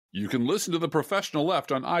You can listen to The Professional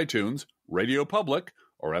Left on iTunes, Radio Public,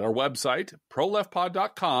 or at our website,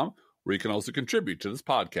 proleftpod.com, where you can also contribute to this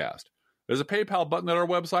podcast. There's a PayPal button at our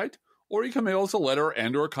website, or you can mail us a letter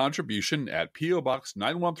and or contribution at P.O. Box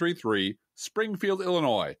 9133, Springfield,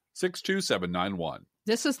 Illinois, 62791.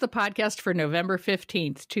 This is the podcast for November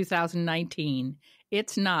 15th, 2019.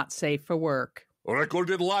 It's not safe for work.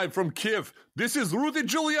 Recorded live from Kiev, this is Rudy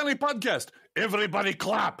Giuliani podcast. Everybody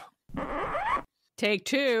clap. Take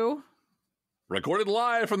two. Recorded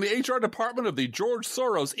live from the HR department of the George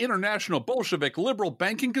Soros International Bolshevik Liberal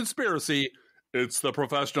Banking Conspiracy, it's The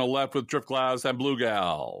Professional Left with Driftglass and Blue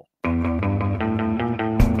Gal.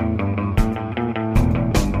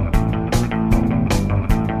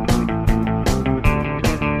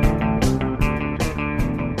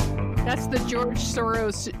 That's the George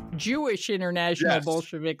Soros Jewish International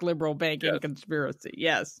Bolshevik Liberal Banking Conspiracy.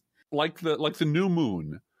 Yes. Like the new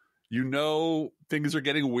moon. You know things are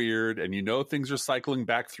getting weird, and you know things are cycling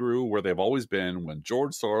back through where they've always been when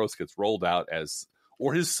George Soros gets rolled out as,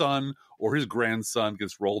 or his son or his grandson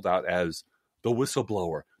gets rolled out as the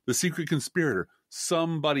whistleblower, the secret conspirator,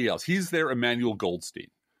 somebody else. He's their Emmanuel Goldstein.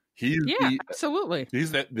 Absolutely.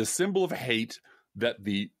 He's the symbol of hate that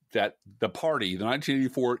the party, the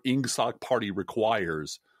 1984 Ingsoc party,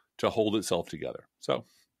 requires to hold itself together. So,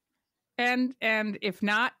 and if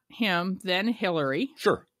not him, then Hillary.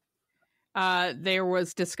 Sure. There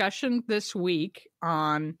was discussion this week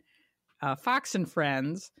on Fox and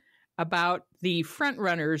Friends about the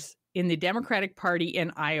frontrunners in the Democratic Party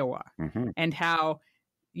in Iowa, and how,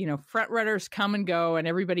 frontrunners come and go and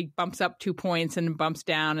everybody bumps up 2 points and bumps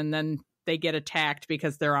down, and then they get attacked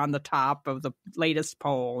because they're on the top of the latest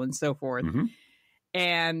poll and so forth.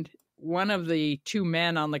 And one of the two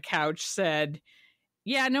men on the couch said,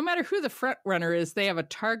 yeah, no matter who the front runner is, they have a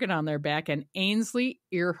target on their back. And Ainsley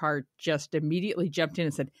Earhart just immediately jumped in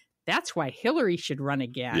and said, that's why Hillary should run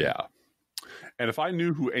again. Yeah. And if I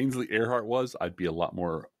knew who Ainsley Earhart was, I'd be a lot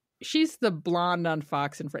more. She's the blonde on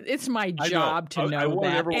Fox and Friends. It's my job to know I want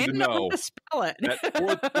that everyone and to know to spell it.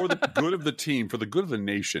 That for the good of the team, for the good of the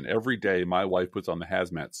nation, every day my wife puts on the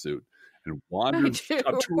hazmat suit and wanders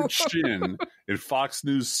up to her chin in Fox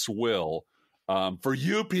News swill. For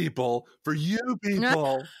you people. And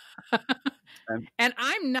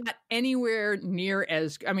I'm not anywhere near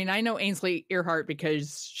as, I know Ainsley Earhart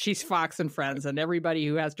because she's Fox and Friends, and everybody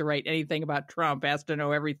who has to write anything about Trump has to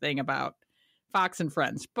know everything about Fox and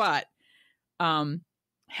Friends. But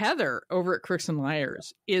Heather over at Crooks and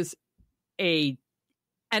Liars is an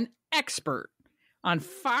expert on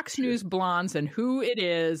Fox News blondes and who it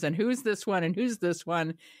is and who's this one and who's this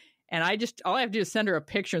one. And all I have to do is send her a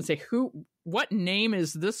picture and say, what name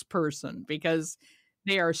is this person? Because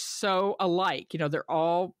they are so alike. Their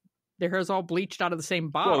hair's all bleached out of the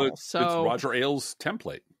same bottle. Well, it's Roger Ailes'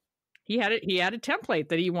 template. He had a template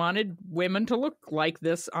that he wanted women to look like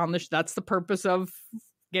this on the. That's the purpose of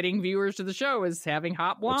getting viewers to the show, is having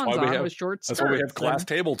hot blondes on with short skirts. That's why we have glass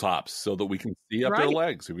tabletops, so that we can see up their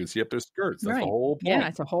legs, so we can see up their skirts. That's the whole point. Yeah,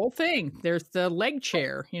 it's a whole thing. There's the leg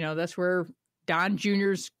chair. That's where Don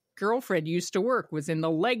Jr.'s girlfriend used to work, was in the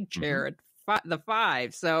leg chair at the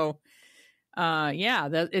Five. So,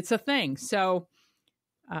 it's a thing. So,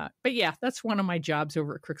 but yeah, that's one of my jobs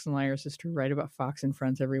over at Crooks and Liars, is to write about Fox and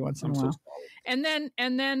Friends every once in a while. And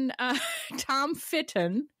then Tom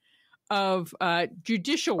Fitton of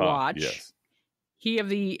Judicial Watch, he of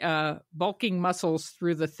the bulking muscles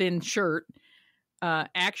through the thin shirt,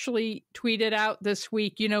 actually tweeted out this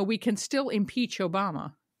week, we can still impeach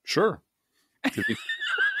Obama. Sure.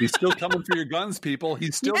 He's still coming for your guns, people.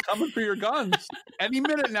 He's still coming for your guns. Any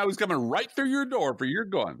minute now, he's coming right through your door for your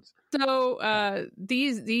guns. So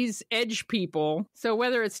these edge people, so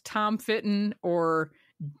whether it's Tom Fitton or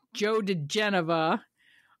Joe DeGeneva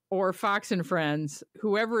or Fox and Friends,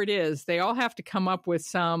 whoever it is, they all have to come up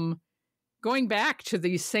with going back to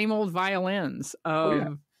these same old violins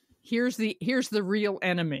of here's the real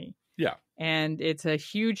enemy. Yeah. And it's a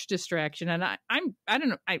huge distraction. And I don't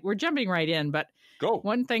know, we're jumping right in, but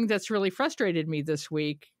one thing that's really frustrated me this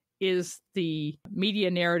week is the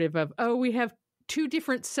media narrative of, we have two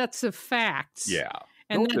different sets of facts. Yeah.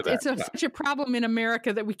 And it's such a problem in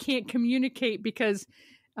America that we can't communicate because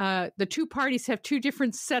the two parties have two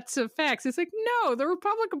different sets of facts. It's like, no, the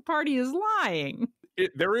Republican Party is lying.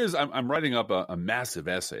 There is. I'm writing up a massive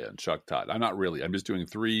essay on Chuck Todd. I'm not really. I'm just doing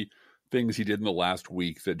 3 things he did in the last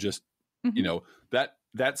week that just,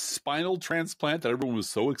 that spinal transplant that everyone was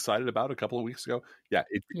so excited about a couple of weeks ago. Yeah,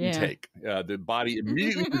 it didn't take. The body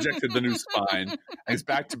immediately projected the new spine, and he's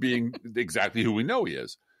back to being exactly who we know he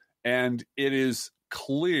is. And it is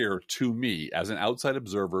clear to me as an outside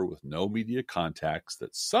observer with no media contacts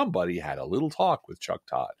that somebody had a little talk with Chuck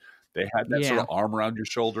Todd. They had that sort of arm around your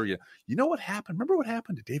shoulder. You know what happened? Remember what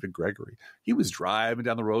happened to David Gregory? He was driving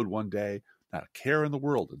down the road one day, not a care in the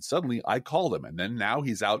world. And suddenly I called him. And then now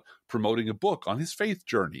he's out promoting a book on his faith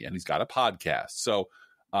journey, and he's got a podcast. So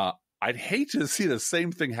I'd hate to see the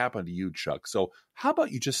same thing happen to you, Chuck. So how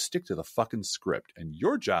about you just stick to the fucking script? And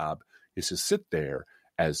your job is to sit there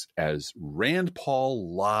as Rand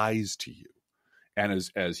Paul lies to you, and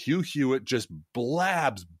as Hugh Hewitt just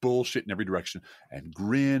blabs bullshit in every direction, and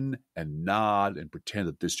grin and nod and pretend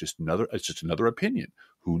that it's just another opinion.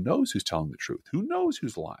 Who knows who's telling the truth? Who knows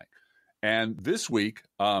who's lying? And this week,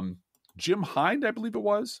 Jim Hind, I believe it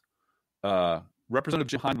was, Representative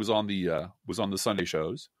Jim Hind was on the Sunday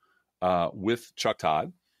shows with Chuck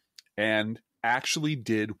Todd, and actually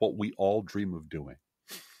did what we all dream of doing.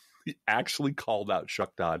 He actually called out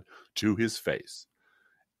Chuck Todd to his face.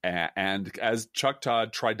 And as Chuck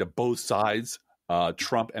Todd tried to both sides,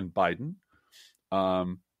 Trump and Biden,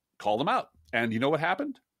 called him out. And you know what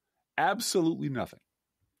happened? Absolutely nothing.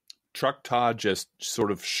 Chuck Todd just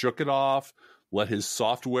sort of shook it off, let his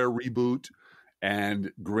software reboot,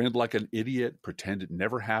 and grinned like an idiot, pretend it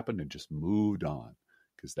never happened, and just moved on.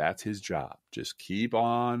 Because that's his job. Just keep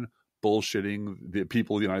on bullshitting the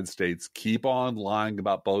people of the United States, keep on lying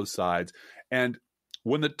about both sides. And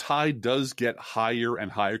when the tide does get higher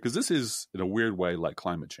and higher, because this is, in a weird way, like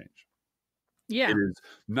climate change. Yeah. It is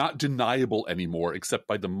not deniable anymore, except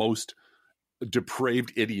by the most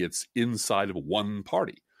depraved idiots inside of one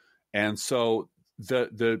party. And so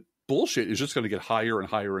the bullshit is just going to get higher and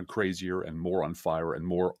higher and crazier and more on fire and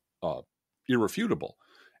more irrefutable.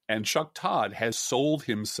 And Chuck Todd has sold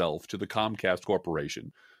himself to the Comcast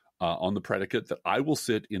Corporation on the predicate that I will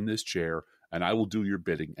sit in this chair and I will do your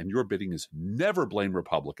bidding. And your bidding is never blame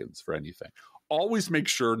Republicans for anything. Always make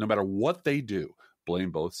sure, no matter what they do,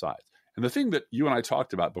 blame both sides. And the thing that you and I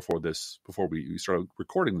talked about before we started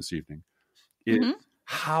recording this evening, is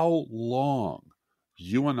how long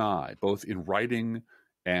you and I, both in writing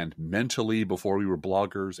and mentally before we were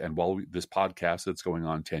bloggers, and this podcast that's going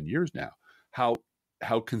on 10 years now, how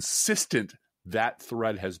consistent that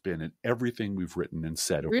thread has been in everything we've written and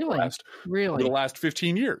said over the last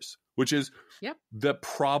 15 years, which is the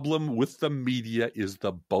problem with the media is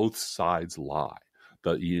the both sides lie.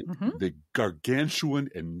 The gargantuan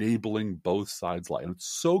enabling both sides lie. And it's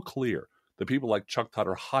so clear that people like Chuck Todd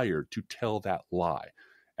are hired to tell that lie.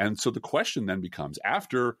 And so the question then becomes,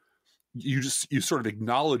 after you sort of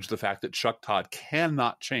acknowledge the fact that Chuck Todd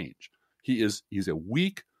cannot change. He's a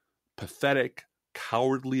weak, pathetic,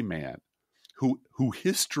 cowardly man who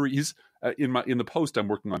history's in the post I'm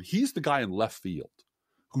working on. He's the guy in left field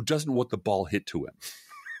who doesn't want the ball hit to him.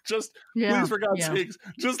 Please, for God's sakes,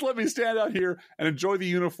 just let me stand out here and enjoy the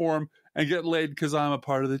uniform and get laid because I'm a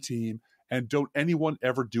part of the team. And don't anyone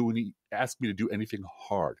ever ask me to do anything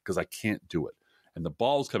hard, because I can't do it. And the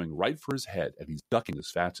ball's coming right for his head, and he's ducking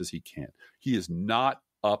as fast as he can. He is not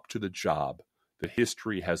up to the job that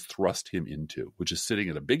history has thrust him into, which is sitting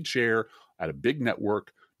in a big chair at a big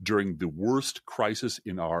network during the worst crisis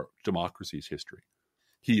in our democracy's history.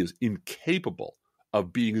 He is incapable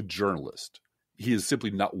of being a journalist. He is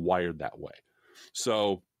simply not wired that way.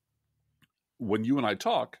 So when you and I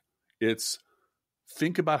talk, it's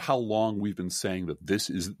think about how long we've been saying that this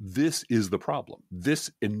is the problem. This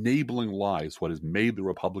enabling lie is what has made the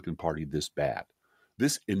Republican Party this bad.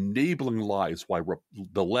 This enabling lie is why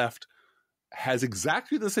the left has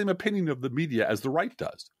exactly the same opinion of the media as the right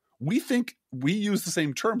does. We think we use the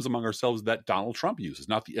same terms among ourselves that Donald Trump uses,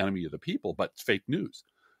 not the enemy of the people, but fake news,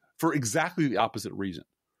 for exactly the opposite reason.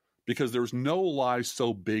 Because there's no lie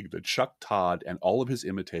so big that Chuck Todd and all of his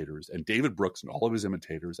imitators, and David Brooks and all of his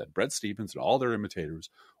imitators, and Bret Stephens and all their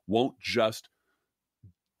imitators won't just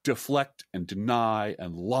deflect and deny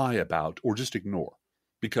and lie about or just ignore.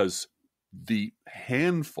 Because the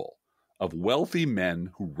handful of wealthy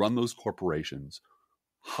men who run those corporations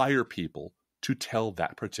hire people to tell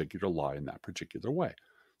that particular lie in that particular way.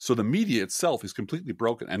 So the media itself is completely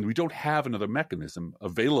broken, and we don't have another mechanism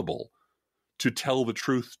available to tell the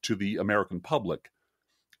truth to the American public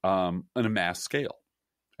on a mass scale.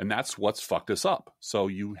 And that's what's fucked us up. So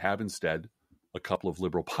you have instead a couple of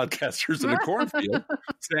liberal podcasters in a cornfield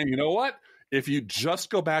saying, you know what? If you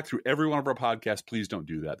just go back through every one of our podcasts, please don't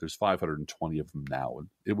do that. There's 520 of them now, and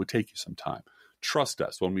it would take you some time. Trust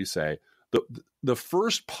us when we say the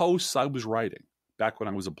first posts I was writing back when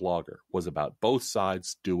I was a blogger was about both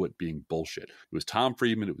sides do it being bullshit. It was Tom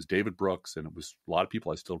Friedman, it was David Brooks, and it was a lot of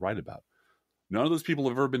people I still write about. None of those people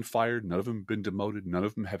have ever been fired. None of them have been demoted. None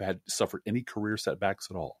of them have suffered any career setbacks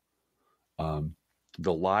at all.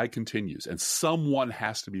 the lie continues, and someone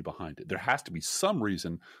has to be behind it. There has to be some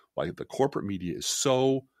reason why the corporate media is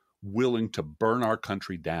so willing to burn our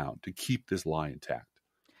country down to keep this lie intact.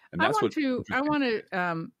 And that's we're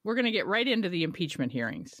going to get right into the impeachment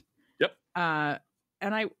hearings. Yep. And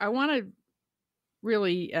I want to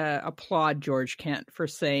really applaud George Kent for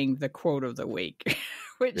saying the quote of the week,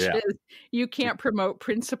 which is, you can't promote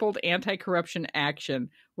principled anti-corruption action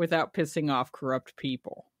without pissing off corrupt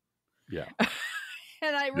people. Yeah.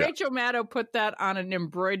 And Rachel Maddow put that on an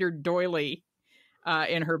embroidered doily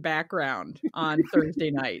in her background on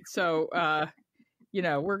Thursday night. So,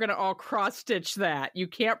 we're going to all cross-stitch that. You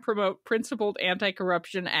can't promote principled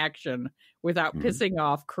anti-corruption action without pissing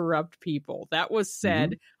off corrupt people. That was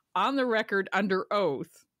said on the record under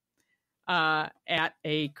oath at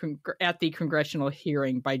the congressional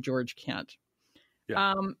hearing by George Kent.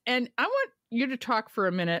 Yeah. And I want you to talk for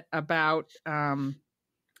a minute about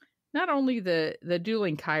not only the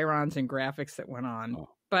dueling chyrons and graphics that went on,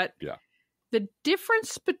 but the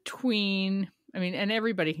difference between, and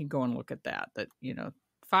everybody can go and look at that,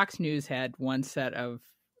 Fox News had one set of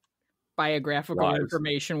biographical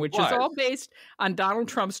information, which is all based on Donald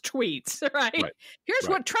Trump's tweets, right? Here's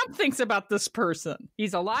what Trump thinks about this person.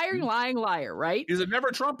 He's a lying liar, right? He's a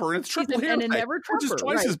never Trumper, and it's triple hearsay, which is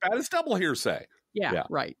twice as bad as double hearsay. Yeah,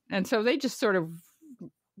 right. And so they just sort of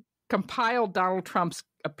compiled Donald Trump's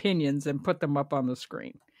opinions and put them up on the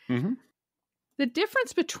screen. The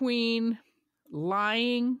difference between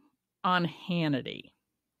lying on Hannity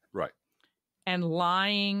and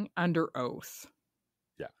lying under oath.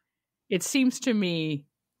 It seems to me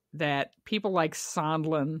that people like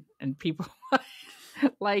Sondland and people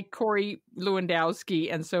like Corey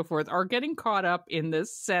Lewandowski and so forth are getting caught up in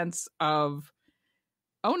this sense of,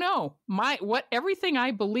 oh no, everything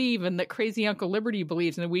I believe and that crazy Uncle Liberty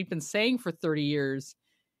believes and that we've been saying for 30 years,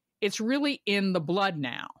 it's really in the blood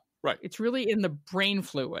now. Right. It's really in the brain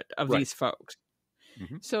fluid of these folks.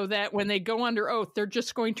 So that when they go under oath, they're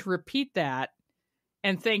just going to repeat that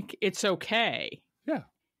and think it's okay. Yeah.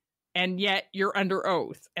 And yet you're under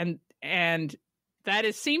oath. And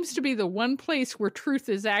that seems to be the one place where truth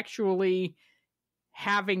is actually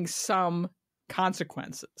having some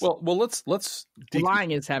consequences. Well, let's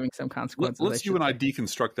lying is having some consequences. Let's you and I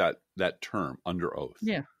deconstruct that term, under oath.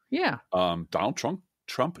 Yeah. Yeah. Donald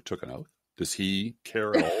Trump took an oath. Does he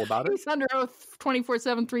care at all about it? He's under oath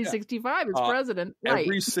 24/7, 365 as president.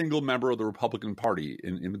 Every single member of the Republican Party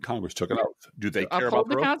in Congress took an oath. Do they care about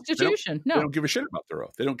the their Constitution? Oath? No. They don't give a shit about their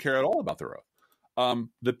oath. They don't care at all about their oath.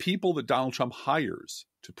 The people that Donald Trump hires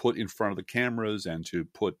to put in front of the cameras and to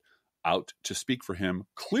put out to speak for him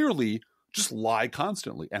clearly just lie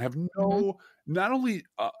constantly and have not only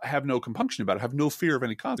have no compunction about it, have no fear of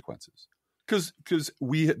any consequences. Because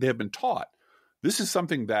they have been taught this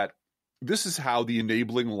is how the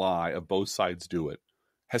enabling lie of both sides do it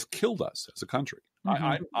has killed us as a country.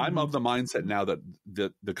 I'm of the mindset now that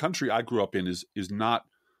the country I grew up in is not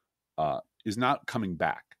coming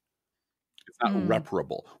back. It's not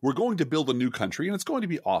reparable. We're going to build a new country, and it's going to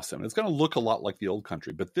be awesome. It's going to look a lot like the old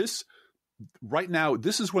country. But right now,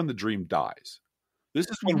 this is when the dream dies. This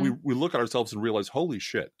is when we look at ourselves and realize, holy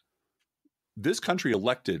shit, this country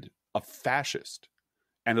elected a fascist,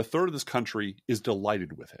 and a third of this country is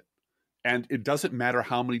delighted with it. And it doesn't matter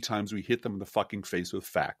how many times we hit them in the fucking face with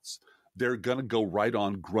facts. They're going to go right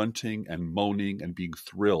on grunting and moaning and being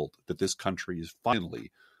thrilled that this country is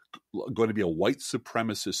finally going to be a white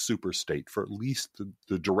supremacist super state for at least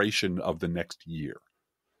the duration of the next year.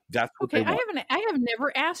 That's what they want. I have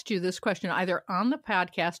never asked you this question either on the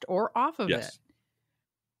podcast or off of it.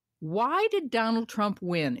 Why did Donald Trump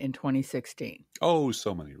win in 2016? Oh,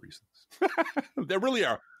 so many reasons. There really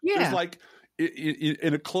are. Yeah. There's like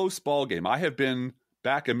in a close ball game. I have been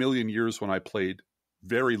back a million years when I played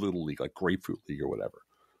very little league, like Grapefruit League or whatever.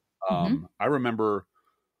 I remember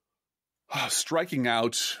striking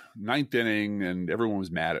out ninth inning, and everyone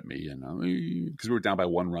was mad at me, because we were down by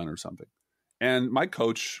one run or something. And my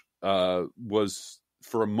coach was,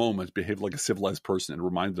 for a moment, behaved like a civilized person and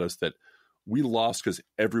reminded us that we lost because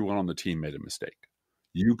everyone on the team made a mistake.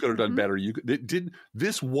 You could have done better.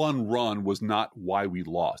 This one run was not why we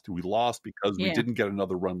lost. We lost because we didn't get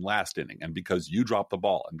another run last inning, and because you dropped the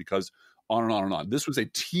ball, and because on and on and on. This was a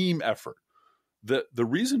team effort. The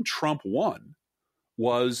reason Trump won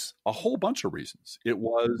was a whole bunch of reasons. It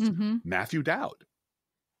was Matthew Dowd.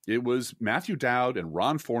 It was Matthew Dowd and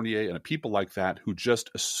Ron Fournier and people like that who just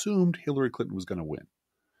assumed Hillary Clinton was going to win,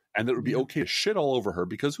 and that it would be okay to shit all over her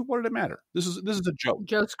because what did it matter? This is a joke.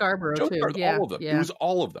 Joe Scarborough too. Yeah, all of them. Yeah. It was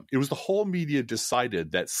all of them. It was the whole media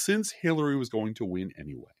decided that since Hillary was going to win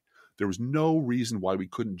anyway, there was no reason why we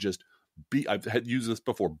couldn't just I've had used this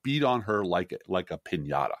before, beat on her like a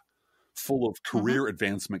piñata full of career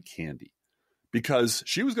advancement candy, because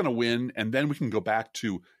she was going to win, and then we can go back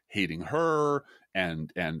to hating her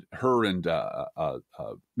and Mitch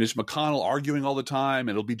McConnell arguing all the time,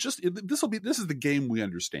 and it'll be just this is the game we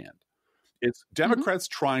understand. It's Democrats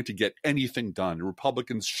trying to get anything done,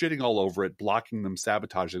 Republicans shitting all over it, blocking them,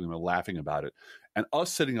 sabotaging them, and laughing about it, and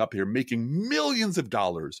us sitting up here making millions of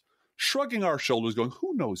dollars, shrugging our shoulders, going,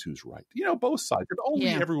 who knows who's right? Both sides. If only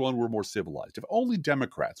everyone were more civilized. If only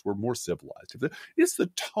Democrats were more civilized. It's the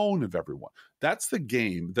tone of everyone. That's the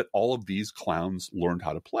game that all of these clowns learned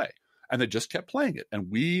how to play. And they just kept playing it. And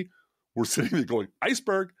we were sitting there going,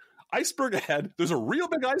 iceberg ahead. There's a real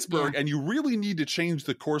big iceberg, and you really need to change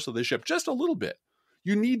the course of the ship just a little bit.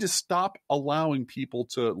 You need to stop allowing people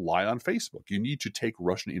to lie on Facebook. You need to take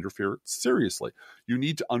Russian interference seriously. You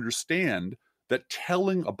need to understand that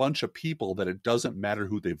telling a bunch of people that it doesn't matter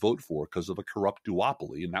who they vote for because of a corrupt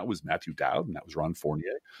duopoly, and that was Matthew Dowd, and that was Ron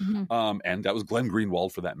Fournier, and that was Glenn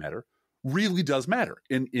Greenwald for that matter, really does matter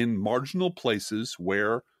in marginal places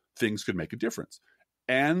where things could make a difference.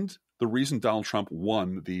 And the reason Donald Trump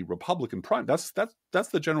won the Republican primary, that's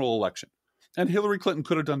the general election. And Hillary Clinton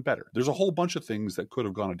could have done better. There's a whole bunch of things that could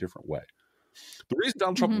have gone a different way. The reason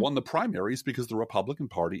Donald Trump won the primary is because the Republican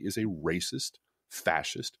Party is a racist,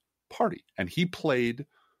 fascist party, and he played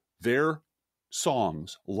their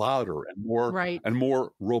songs louder and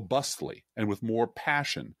more robustly and with more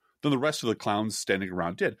passion than the rest of the clowns standing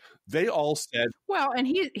around did. They all said, well, and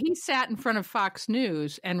he sat in front of Fox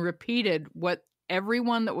News and repeated what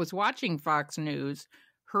everyone that was watching Fox News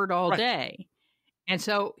heard all day. And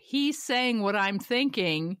so he's saying what I'm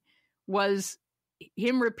thinking was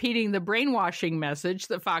him repeating the brainwashing message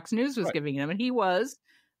that Fox News was giving him, and he was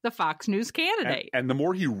the Fox News candidate. And the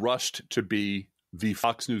more he rushed to be the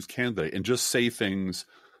Fox News candidate and just say things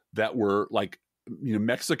that were like,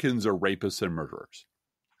 Mexicans are rapists and murderers.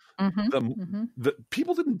 The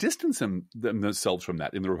people didn't distance themselves from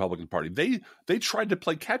that in the Republican Party. They tried to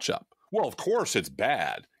play catch up. Well, of course it's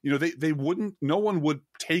bad. They wouldn't. No one would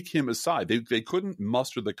take him aside. They couldn't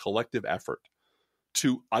muster the collective effort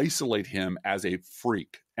to isolate him as a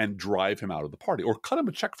freak and drive him out of the party, or cut him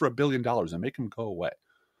a check for $1 billion and make him go away.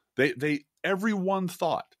 Everyone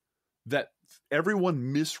thought that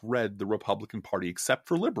everyone misread the Republican Party except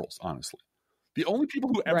for liberals, honestly. The only people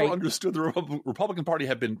who ever understood the Republican Party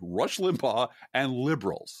have been Rush Limbaugh and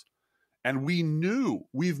liberals. And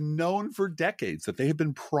we've known for decades that they have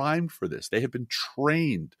been primed for this. They have been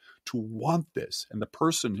trained to want this. And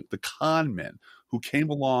the con men who came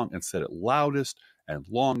along and said it loudest and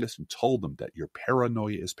longest and told them that your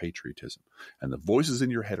paranoia is patriotism and the voices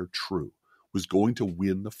in your head are true, was going to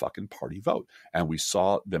win the fucking party vote. And we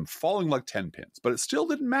saw them falling like 10 pins. But it still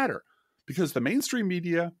didn't matter, because the mainstream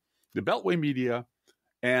media, the Beltway media,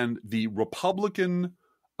 and the Republican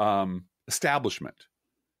establishment,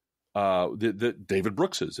 the David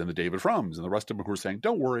Brookses and the David Frums and the rest of them who were saying,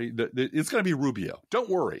 don't worry, it's going to be Rubio. Don't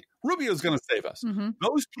worry. Rubio is going to save us.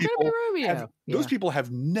 Those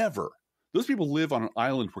people live on an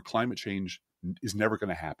island where climate change is never going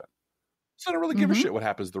to happen. So I don't really give a shit what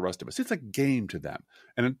happens to the rest of us. It's a game to them.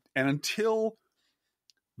 And until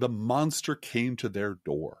the monster came to their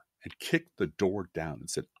door and kicked the door down and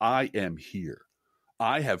said, I am here.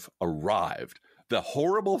 I have arrived. The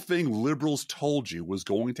horrible thing liberals told you was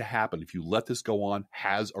going to happen if you let this go on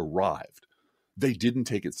has arrived. They didn't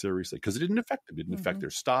take it seriously because it didn't affect them. It didn't affect their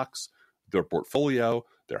stocks, their portfolio,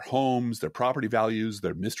 their homes, their property values,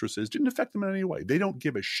 their mistresses. Didn't affect them in any way. They don't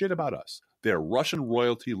give a shit about us. They're Russian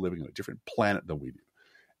royalty living on a different planet than we do.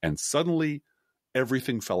 And suddenly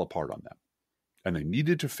everything fell apart on them. And they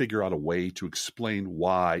needed to figure out a way to explain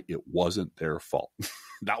why it wasn't their fault.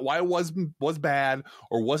 Not why it was bad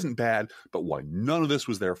or wasn't bad, but why none of this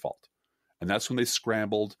was their fault. And that's when they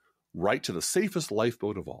scrambled right to the safest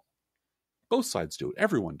lifeboat of all. Both sides do it.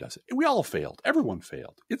 Everyone does it. We all failed. Everyone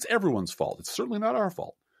failed. It's everyone's fault. It's certainly not our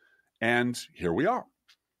fault. And here we are.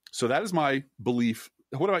 So that is my belief.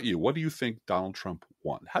 What about you? What do you think Donald Trump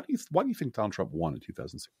won? Why do you think Donald Trump won in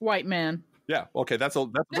 2006? White man. Yeah. Okay. That's a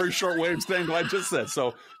very short way of saying what I just said.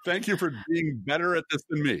 So thank you for being better at this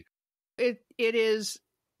than me. It is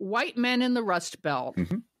white men in the Rust Belt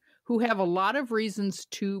who have a lot of reasons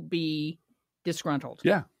to be disgruntled.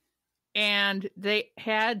 Yeah. And they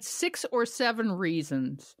had 6 or 7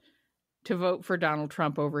 reasons to vote for Donald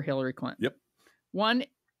Trump over Hillary Clinton. Yep. One,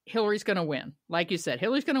 Hillary's going to win. Like you said,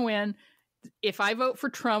 Hillary's going to win. If I vote for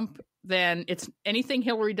Trump, then it's anything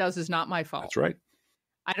Hillary does is not my fault. That's right.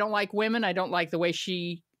 I don't like women. I don't like the way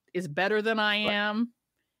she is better than I am.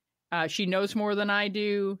 She knows more than I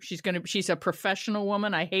do. She's a professional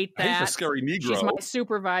woman. I hate that. He's a scary Negro. She's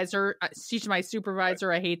my supervisor.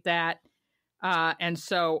 Right. I hate that. And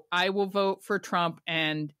so I will vote for Trump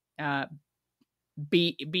and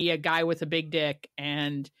be a guy with a big dick.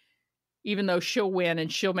 And even though she'll win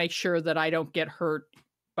and she'll make sure that I don't get hurt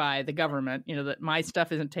by the government, that my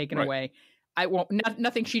stuff isn't taken away, I won't.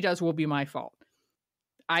 Nothing she does will be my fault.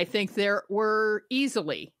 I think there were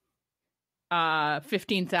easily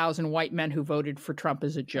 15,000 white men who voted for Trump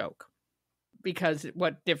as a joke, because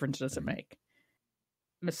what difference does it make?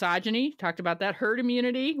 Misogyny, talked about that. Herd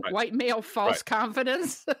immunity, white male false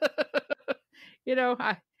confidence.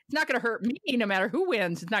 It's not going to hurt me no matter who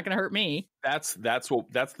wins. It's not going to hurt me. That's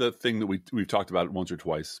the thing that we've talked about once or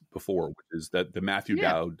twice before, which is that the Matthew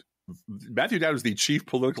Dowd is the chief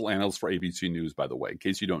political analyst for ABC News, by the way, in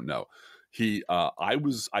case you don't know. I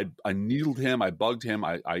needled him, I bugged him,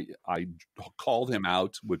 I called him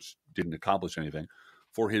out, which didn't accomplish anything,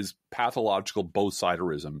 for his pathological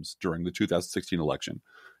both-siderisms during the 2016 election.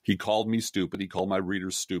 He called me stupid. He called my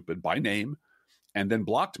readers stupid by name, and then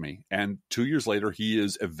blocked me. And 2 years later, he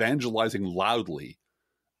is evangelizing loudly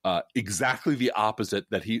exactly the opposite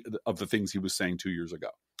of the things he was saying 2 years ago.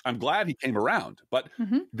 I'm glad he came around, but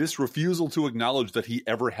this refusal to acknowledge that he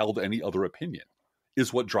ever held any other opinion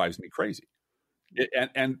is what drives me crazy.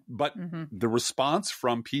 But the response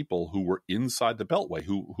from people who were inside the Beltway,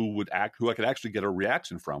 who I could actually get a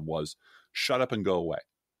reaction from, was shut up and go away.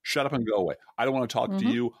 Shut up and go away. I don't want to talk to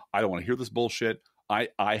you. I don't want to hear this bullshit. I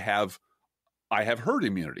have herd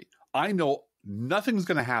immunity. I know nothing's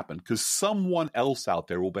going to happen because someone else out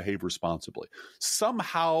there will behave responsibly.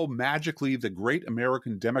 Somehow, magically, the great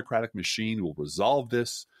American democratic machine will resolve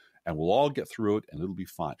this, and we'll all get through it, and it'll be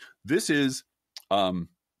fine. This is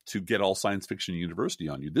to get all science fiction university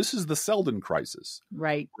on you. This is the Selden crisis.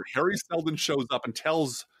 Right. Where Harry Selden shows up and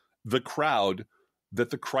tells the crowd that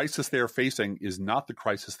the crisis they're facing is not the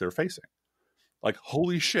crisis they're facing. Like,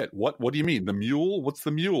 holy shit, what do you mean? The mule? What's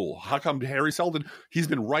the mule? How come Harry Selden, he's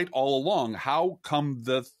been right all along. How come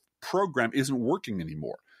the program isn't working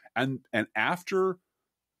anymore? And after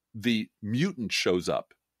the mutant shows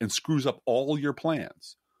up and screws up all your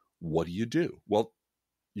plans, what do? Well,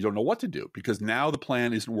 you don't know what to do, because now the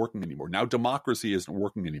plan isn't working anymore. Now democracy isn't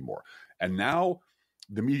working anymore. And now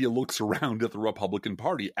the media looks around at the Republican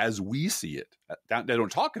Party as we see it. They don't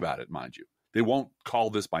talk about it, mind you. They won't call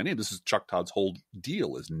this by name. This is Chuck Todd's whole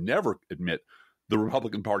deal, is never admit the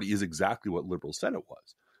Republican Party is exactly what liberals said it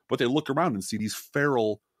was. But they look around and see these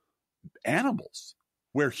feral animals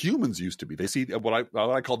where humans used to be. They see what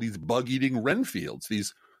I call these bug-eating Renfields,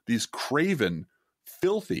 these craven,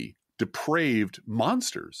 filthy, depraved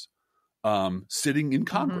monsters sitting in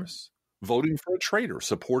Congress, voting for a traitor,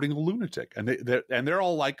 supporting a lunatic. And they're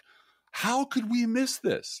all like, how could we miss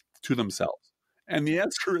this, to themselves? And the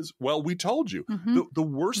answer is, well, we told you. The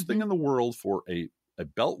worst thing in the world for a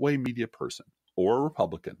Beltway media person or a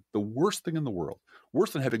Republican, the worst thing in the world,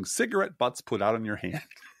 worse than having cigarette butts put out on your hand,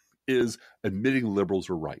 is admitting liberals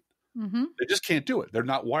were right. They just can't do it. They're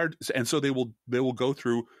not wired. And so they will go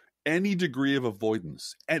through any degree of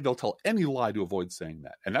avoidance, and they'll tell any lie to avoid saying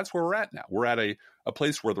that. And that's where we're at now. We're at a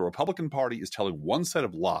place where the Republican Party is telling one set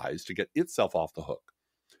of lies to get itself off the hook.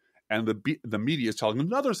 And the media is telling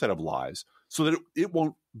another set of lies so that it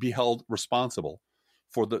won't be held responsible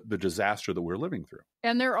for the disaster that we're living through.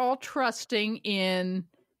 And they're all trusting in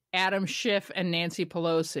Adam Schiff and Nancy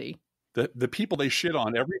Pelosi. The people they shit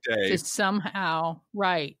on every day. To somehow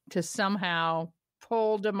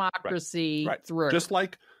pull democracy through.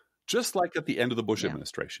 Just like at the end of the Bush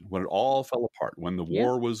administration, when it all fell apart, when the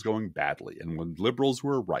war was going badly, and when liberals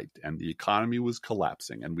were right, and the economy was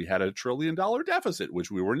collapsing, and we had $1 trillion deficit,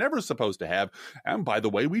 which we were never supposed to have. And by the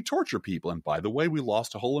way, we torture people. And by the way, we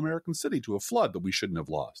lost a whole American city to a flood that we shouldn't have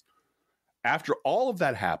lost. After all of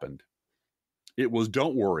that happened, it was,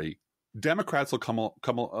 don't worry, Democrats will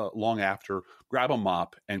come along after, grab a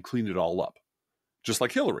mop, and clean it all up. Just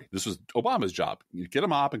like Hillary. This was Obama's job. You get a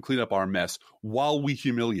mop and clean up our mess while we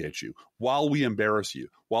humiliate you, while we embarrass you,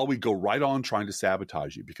 while we go right on trying to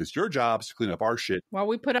sabotage you, because your job is to clean up our shit. While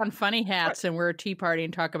we put on funny hats and we're a Tea Party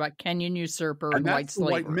and talk about Kenyan usurper and white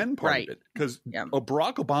slavery. White men part of it. Because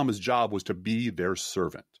Barack Obama's job was to be their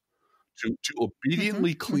servant, to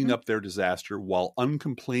obediently clean up their disaster while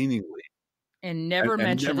uncomplainingly and never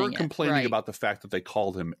complaining about the fact that they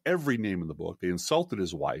called him every name in the book. They insulted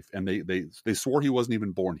his wife, and they swore he wasn't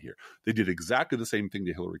even born here. They did exactly the same thing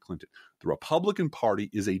to Hillary Clinton. The Republican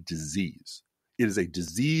Party is a disease. It is a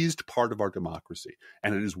diseased part of our democracy,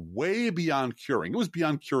 and it is way beyond curing. It was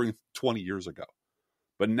beyond curing 20 years ago.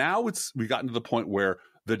 But now we've gotten to the point where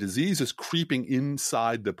The disease is creeping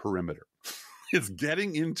inside the perimeter. It's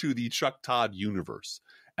getting into the Chuck Todd universe,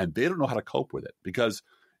 and they don't know how to cope with it because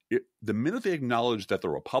the minute they acknowledge that the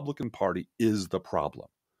Republican Party is the problem,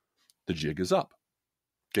 the jig is up.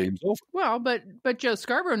 Game's over. Well, but Joe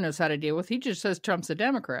Scarborough knows how to deal with it. He just says Trump's a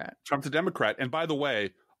Democrat. Trump's a Democrat. And by the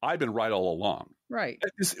way, I've been right all along. Right.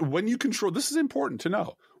 When you control, this is important to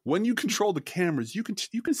know. When you control the cameras, you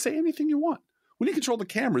can say anything you want. When you control the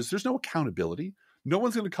cameras, there's no accountability. No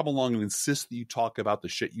one's going to come along and insist that you talk about the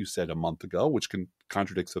shit you said a month ago, which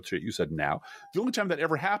contradicts the shit you said now. The only time that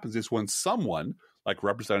ever happens is when someone like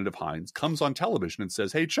Representative Hines comes on television and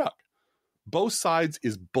says, "Hey, Chuck, both sides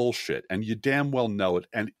is bullshit, and you damn well know it,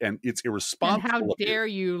 and it's irresponsible." And how dare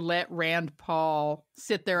you let Rand Paul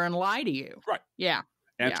sit there and lie to you? Right. Yeah.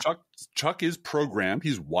 And yeah. Chuck is programmed.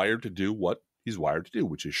 He's wired to do what he's wired to do,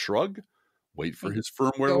 which is shrug, wait for his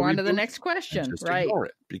firmware. Go on to the next question. Just right. ignore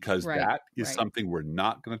it, because that is something we're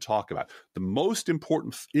not going to talk about. The most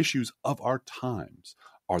important issues of our times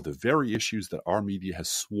are the very issues that our media has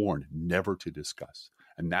sworn never to discuss.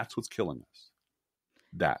 And that's what's killing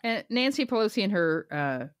us. And Nancy Pelosi in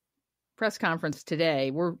her press conference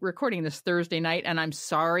today, we're recording this Thursday night, and I'm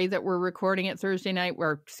sorry that we're recording it Thursday night.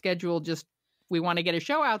 Our schedule we want to get a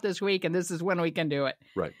show out this week, and this is when we can do it.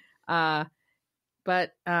 Right.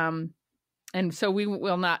 And so we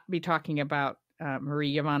will not be talking about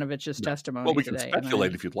Marie Yovanovitch's testimony. Well, we today. can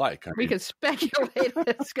speculate if you'd like. We can speculate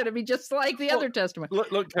it's going to be just like the other testimony.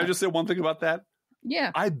 Look, can I just say one thing about that?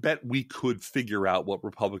 Yeah. I bet we could figure out what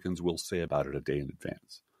Republicans will say about it a day in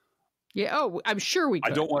advance. Yeah. Oh, I'm sure we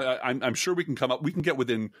could. I'm sure we can come up. We can get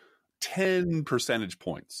within 10 percentage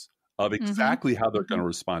points of exactly how they're going to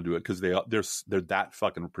respond to it, because they're that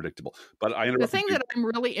fucking predictable. But the thing that I'm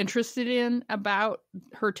really interested in about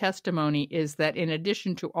her testimony is that in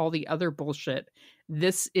addition to all the other bullshit,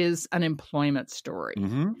 this is an employment story.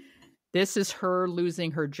 Mm-hmm. This is her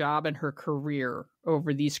losing her job and her career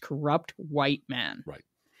over these corrupt white men. Right.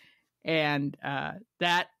 And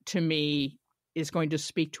that, to me, is going to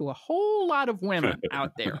speak to a whole lot of women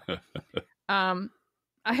out there.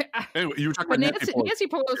 Anyway, you were talking about Nancy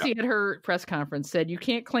Pelosi at her press conference said, "You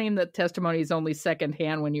can't claim that testimony is only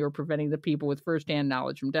secondhand when you are preventing the people with firsthand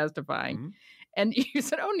knowledge from testifying." Mm-hmm. And you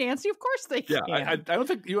said, "Oh, Nancy, of course they can." Yeah, I don't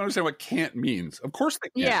think you understand what "can't" means. Of course they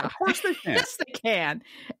can. Yeah. Of course they can. Yes, they can.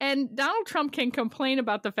 And Donald Trump can complain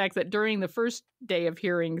about the fact that during the first day of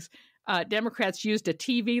hearings, Democrats used a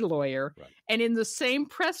TV lawyer, right, and in the same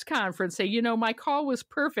press conference say, "My call was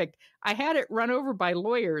perfect. I had it run over by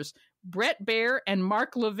lawyers. Brett Baer and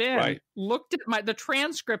Mark Levin looked at the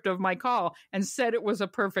transcript of my call and said it was a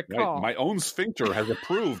perfect call. My own sphincter has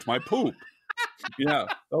approved my poop." Yeah.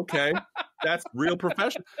 Okay. That's real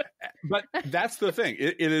professional. But that's the thing.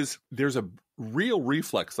 There's a real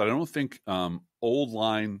reflex that I don't think old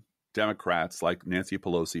line Democrats like Nancy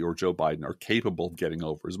Pelosi or Joe Biden are capable of getting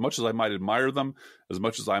over. As much as I might admire them, as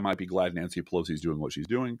much as I might be glad Nancy Pelosi is doing what she's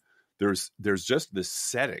doing, there's just this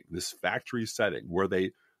setting, this factory setting, where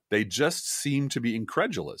they just seem to be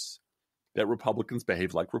incredulous that Republicans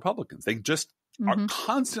behave like Republicans. They just are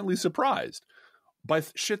constantly surprised by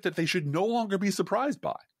shit that they should no longer be surprised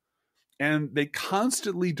by. And they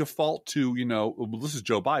constantly default to, this is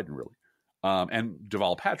Joe Biden really, and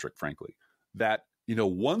Deval Patrick, frankly, that,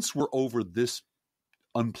 once we're over this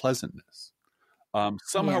unpleasantness,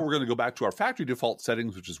 somehow we're going to go back to our factory default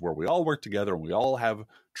settings, which is where we all work together and we all have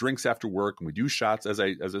drinks after work and we do shots. As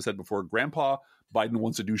I said before, Grandpa Biden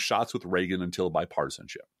wants to do shots with Reagan until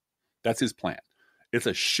bipartisanship. That's his plan. It's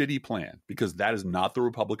a shitty plan, because that is not the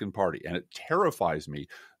Republican Party. And it terrifies me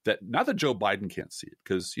that, not that Joe Biden can't see it,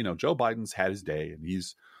 because, Joe Biden's had his day and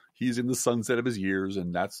he's in the sunset of his years,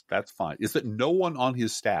 and that's fine. It's that no one on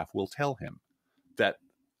his staff will tell him that,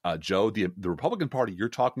 Joe, the Republican Party you're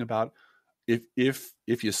talking about,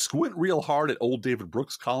 if you squint real hard at old David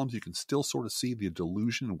Brooks columns, you can still sort of see the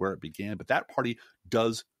delusion and where it began. But that party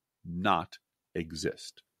does not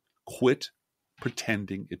exist. Quit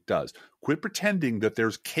pretending it does. Quit pretending that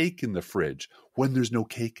there's cake in the fridge when there's no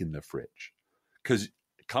cake in the fridge. Because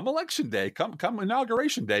come election day, come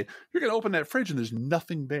inauguration day, you're going to open that fridge and there's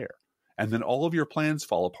nothing there. And then all of your plans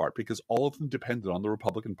fall apart because all of them depended on the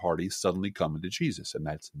Republican Party suddenly coming to Jesus. And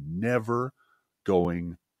that's never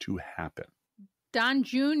going to happen. Don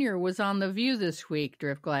Jr. was on The View this week,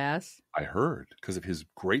 Driftglass. I heard, because of his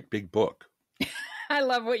great big book. I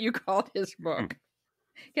love what you called his book.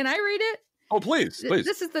 Can I read it? Oh, please.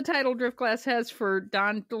 This is the title Driftglass has for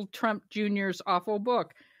Donald Trump Jr.'s awful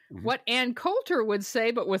book. Mm-hmm. What Ann Coulter would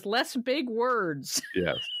say, but with less big words.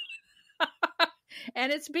 Yes.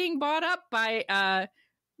 And it's being bought up by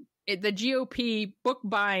the GOP book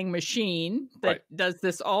buying machine that does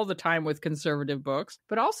this all the time with conservative books,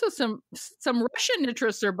 but also some Russian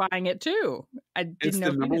interests are buying it too. It's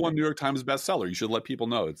the number one New York Times bestseller. You should let people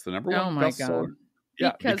know it's the number one bestseller. God.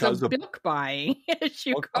 Yeah, because of bilk buying, as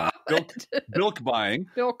you call it. Bilk buying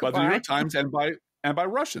by the New York Times and by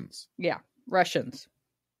Russians. Yeah, Russians.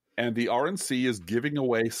 And the RNC is giving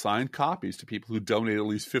away signed copies to people who donate at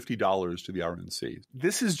least $50 to the RNC.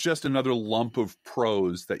 This is just another lump of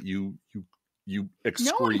prose that you excrete.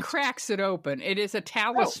 No one cracks it open. It is a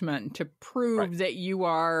talisman to prove that you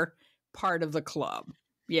are part of the club.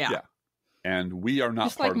 Yeah. And we are not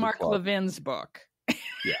just part like of the Mark club. Levin's book.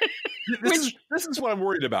 Yeah. This is what I'm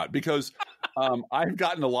worried about, because I've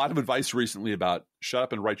gotten a lot of advice recently about shut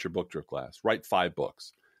up and write your book, Drip Glass. Write 5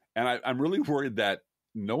 books. And I'm really worried that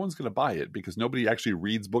no one's going to buy it because nobody actually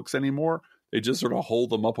reads books anymore. They just sort of hold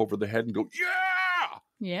them up over the head and go, yeah!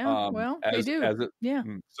 Yeah, they do.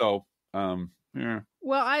 So,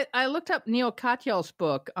 Well, I looked up Neil Katyal's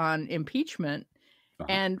book on impeachment,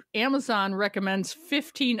 and Amazon recommends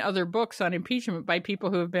 15 other books on impeachment by people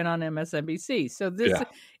who have been on MSNBC. So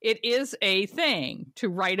it is a thing to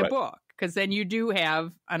write a book, because then you do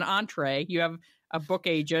have an entree. You have a book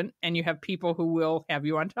agent, and you have people who will have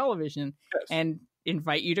you on television and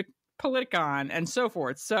invite you to Politicon and so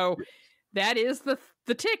forth. So that is the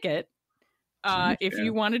ticket. If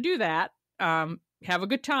you want to do that, have a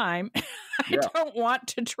good time. I don't want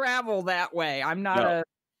to travel that way. I'm not a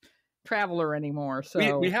traveler anymore.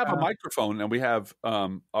 So we have a microphone, and we have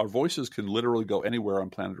our voices can literally go anywhere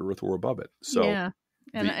on planet Earth or above it. So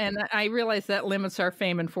and I realize that limits our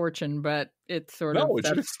fame and fortune, but it's sort of it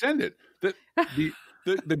should extend it.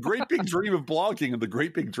 The great big dream of blogging and the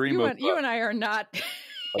great big dream of you and I are not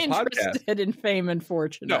interested in fame and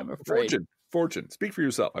fortune. No, I'm afraid. Fortune. Speak for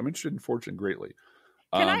yourself. I'm interested in fortune greatly.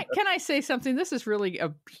 Can I say something? This is really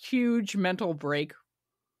a huge mental break,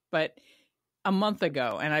 but a month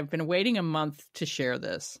ago, and I've been waiting a month to share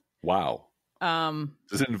this. Wow.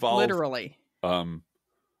 Does it involve literally?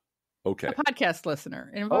 Okay. A podcast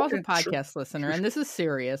listener. It involves a podcast listener, and this is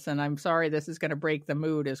serious. And I'm sorry, this is going to break the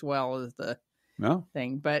mood as well as the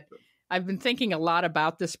thing. But I've been thinking a lot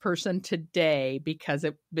about this person today because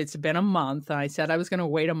it's been a month, and I said I was going to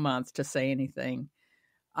wait a month to say anything.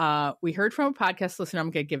 We heard from a podcast listener. I'm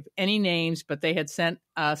going to give any names, but they had sent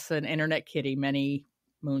us an internet kitty many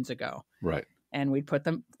moons ago. Right. And we put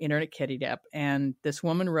the internet kitty up. And this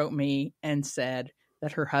woman wrote me and said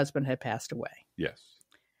that her husband had passed away. Yes.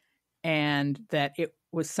 And that it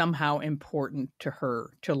was somehow important to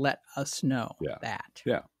her to let us know that.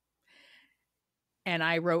 Yeah. And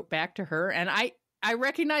I wrote back to her, and I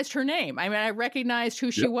recognized her name. I mean, I recognized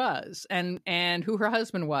who she was and who her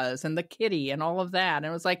husband was and the kitty and all of that. And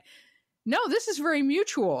it was like, no, this is very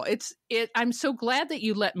mutual. I'm so glad that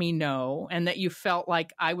you let me know and that you felt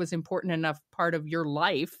like I was important enough part of your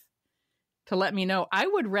life to let me know. I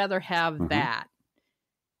would rather have that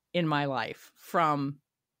in my life from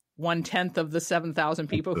 1/10 of the 7,000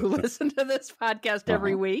 people who listen to this podcast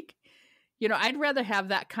every week. You know, I'd rather have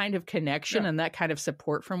that kind of connection and that kind of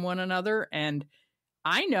support from one another. And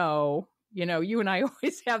I know, you know, you and I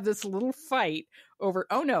always have this little fight over,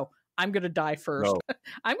 oh no, I'm going to die first. No.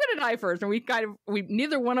 I'm going to die first. And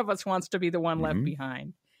neither one of us wants to be the one left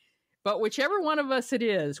behind. But whichever one of us it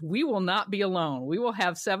is, we will not be alone. We will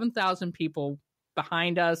have 7,000 people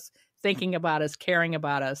behind us, thinking about us, caring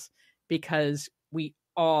about us, because we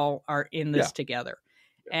all are in this together.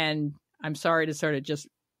 And I'm sorry to sort of just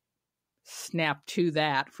snap to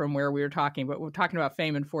that from where we were talking, but we're talking about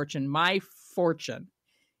fame and fortune. My fortune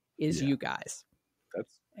is you guys.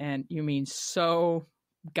 And you mean so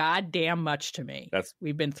goddamn much to me.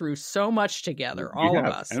 We've been through so much together, all of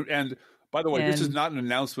us. And by the way, this is not an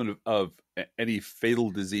announcement of any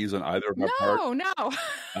fatal disease on either of our part.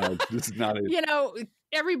 No. This is not You know,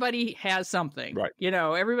 everybody has something. Right. You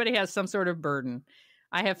know, everybody has some sort of burden.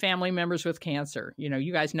 I have family members with cancer. You know,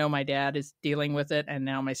 you guys know my dad is dealing with it, and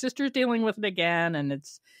now my sister's dealing with it again. And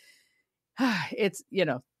it's, you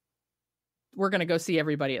know, we're going to go see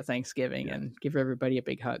everybody at Thanksgiving and give everybody a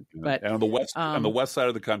big hug. But and on the west side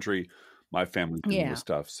of the country, my family's dealing with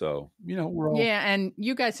stuff. So, you know, we're all... Yeah, and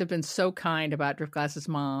you guys have been so kind about Drip Glass's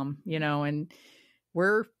mom, you know, and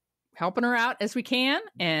we're helping her out as we can.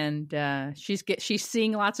 And she's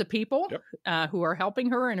seeing lots of people who are helping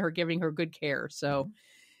her and are giving her good care. So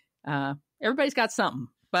everybody's got something.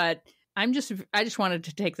 But I just wanted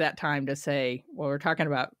to take that time to say, well, we're talking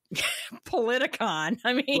about Politicon.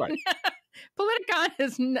 I mean,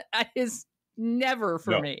 Politicon is never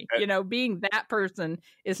for me. You know, being that person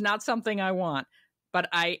is not something I want. But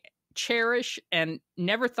I cherish and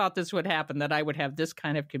never thought this would happen, that I would have this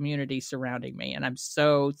kind of community surrounding me. And I'm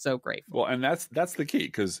so, so grateful. Well, and that's the key,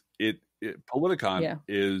 because Politicon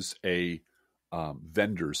is a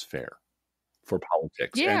vendor's fair for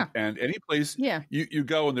politics. Yeah. And any place you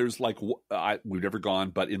go, and there's like, we've never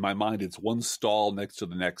gone, but in my mind, it's one stall next to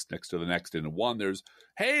the next, next to the next. And one, there's,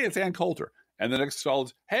 hey, it's Ann Coulter. And the next stall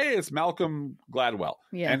is, hey, it's Malcolm Gladwell.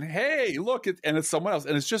 Yeah. And hey, look, and it's someone else.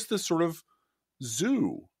 And it's just this sort of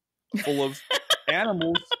zoo full of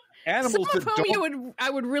animals. Some of whom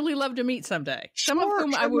I would really love to meet someday. Some of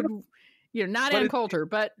whom I would, not Ann Coulter,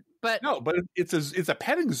 but no, but it's a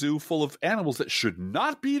petting zoo full of animals that should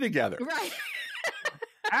not be together. Right.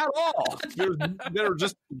 At all. They're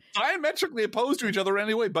just diametrically opposed to each other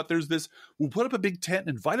anyway. But there's this, we'll put up a big tent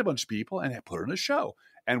and invite a bunch of people and put on a show.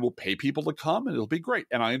 And we'll pay people to come and it'll be great.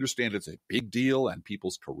 And I understand it's a big deal and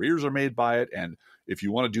people's careers are made by it. And if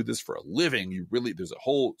you want to do this for a living, there's a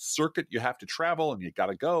whole circuit you have to travel and you got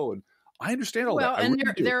to go. And I understand all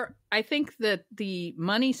that. I think that the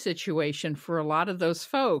money situation for a lot of those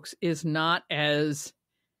folks is not as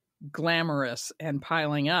glamorous and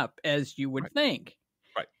piling up as you would think.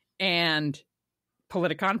 Right. And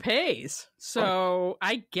Politicon pays. So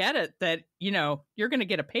I get it that, you're going to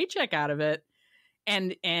get a paycheck out of it.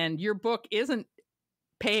 And your book isn't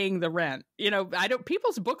paying the rent.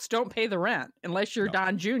 People's books don't pay the rent unless you're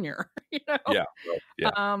Don Jr. Yeah.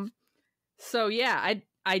 Yeah. So yeah,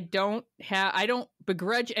 I don't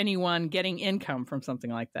begrudge anyone getting income from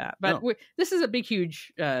something like that. But this is a big,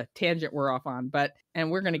 huge tangent we're off on.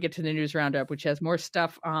 And we're going to get to the news roundup, which has more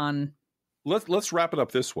stuff on. Let's wrap it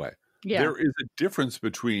up this way. Yeah. There is a difference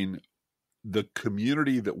between the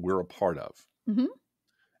community that we're a part of. Mm-hmm.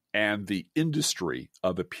 And the industry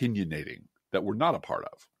of opinionating that we're not a part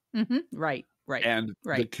of. Mm-hmm. Right. And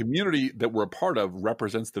the community that we're a part of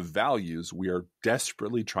represents the values we are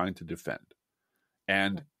desperately trying to defend.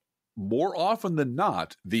 And more often than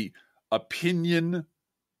not, the opinion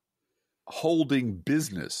holding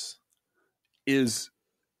business is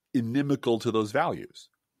inimical to those values.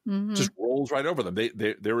 Mm-hmm. Just rolls right over them.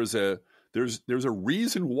 There's a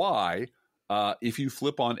reason why if you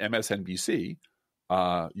flip on MSNBC,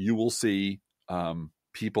 you will see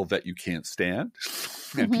people that you can't stand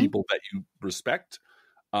and people that you respect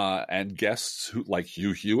and guests who, like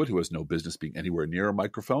Hugh Hewitt, who has no business being anywhere near a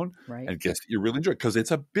microphone, and guests that you really enjoy because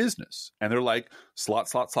it's a business. And they're like, slot.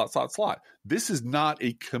 This is not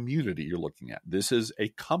a community you're looking at. This is a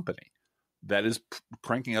company that is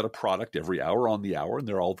cranking out a product every hour on the hour, and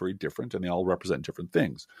they're all very different, and they all represent different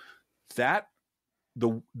things. That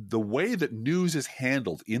the way that news is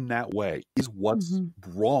handled in that way is what's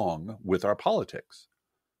wrong with our politics.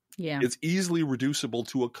 Yeah. It's easily reducible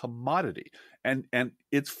to a commodity. And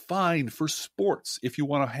it's fine for sports. If you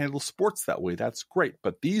want to handle sports that way, that's great.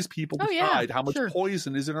 But these people decide how much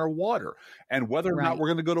poison is in our water and whether or not we're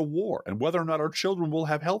going to go to war and whether or not our children will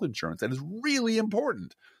have health insurance. And it's really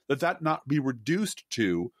important that not be reduced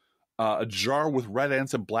to a jar with red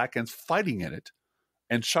ants and black ants fighting in it.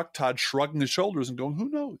 And Chuck Todd shrugging his shoulders and going, "Who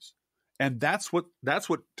knows?" And that's what.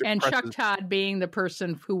 And Chuck Todd being the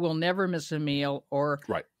person who will never miss a meal or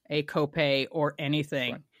a copay or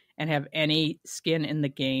anything, and have any skin in the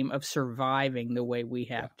game of surviving the way we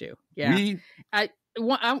have to. Yeah,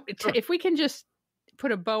 if we can just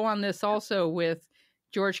put a bow on this, also with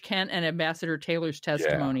George Kent and Ambassador Taylor's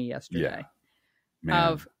testimony yesterday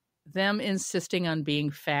of them insisting on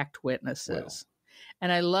being fact witnesses,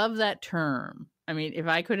 and I love that term. I mean, if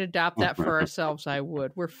I could adopt that for ourselves, I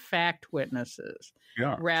would. We're fact witnesses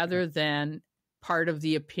rather than part of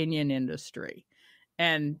the opinion industry.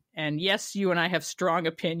 And yes, you and I have strong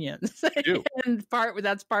opinions. And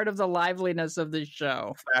that's part of the liveliness of the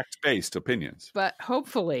show. Fact-based opinions. But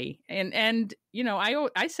hopefully, and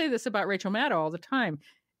I say this about Rachel Maddow all the time.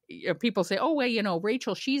 People say, "Oh, well,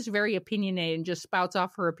 Rachel, she's very opinionated and just spouts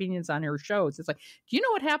off her opinions on her shows." It's like, do you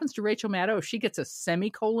know what happens to Rachel Maddow if she gets a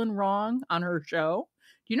semicolon wrong on her show?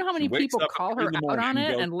 Do you know how many people call her out on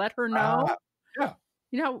it and let her know? Yeah.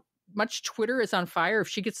 You know how much Twitter is on fire if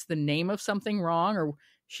she gets the name of something wrong? Or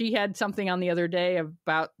she had something on the other day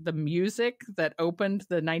about the music that opened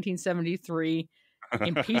the 1973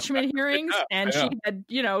 impeachment hearings, and she had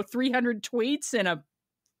 300 tweets in a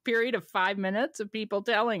period of 5 minutes of people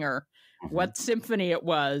telling her what symphony it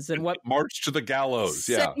was and what march to the gallows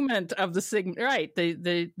segment of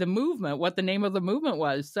the the movement, what the name of the movement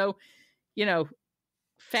was. So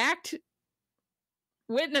fact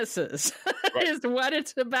witnesses is what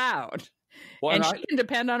it's about. And she can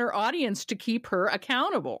depend on her audience to keep her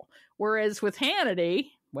accountable, whereas with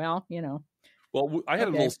Hannity, Well, I had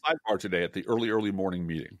a little sidebar today at the early morning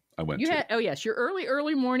meeting I went to. Oh, yes, your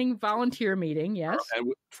early morning volunteer meeting, yes.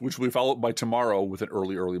 Which we follow up by tomorrow with an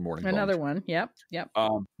early morning Another volunteer. one, yep.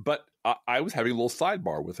 But I was having a little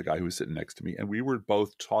sidebar with the guy who was sitting next to me, and we were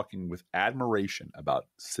both talking with admiration about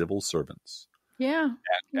civil servants. Yeah.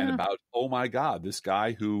 And about, oh my God, this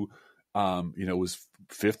guy who, was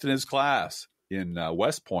fifth in his class in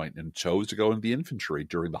West Point and chose to go in the infantry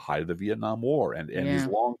during the height of the Vietnam War, and his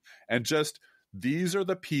long, and just, these are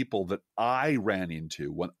the people that I ran into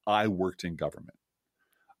when I worked in government.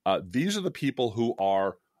 These are the people who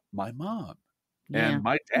are my mom and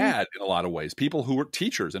my dad in a lot of ways, people who are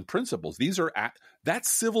teachers and principals. That's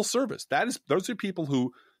civil service. Those are people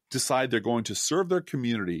who decide they're going to serve their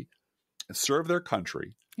community and serve their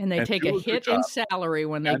country. And they take a hit in salary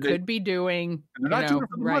when they could be doing. They're not doing it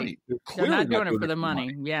for the money. They're not doing it for the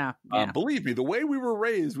money. Yeah. Believe me, the way we were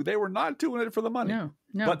raised, they were not doing it for the money.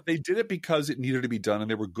 No. But they did it because it needed to be done, and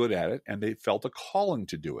they were good at it, and they felt a calling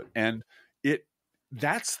to do it. And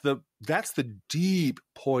that's the deep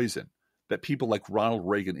poison that people like Ronald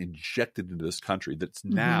Reagan injected into this country that's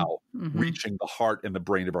now reaching the heart and the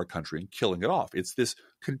brain of our country and killing it off. It's this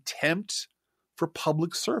contempt for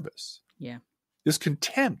public service. Yeah. This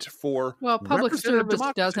contempt for public service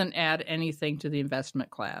democracy doesn't add anything to the investment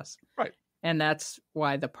class. Right. And that's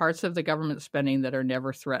why the parts of the government spending that are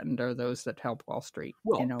never threatened are those that help Wall Street.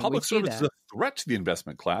 Well, public service is a threat to the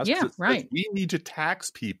investment class. Yeah, right. We need to tax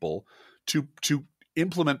people to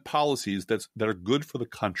implement policies that are good for the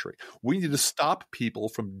country. We need to stop people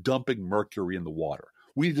from dumping mercury in the water.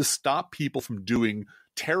 We need to stop people from doing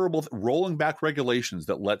terrible, rolling back regulations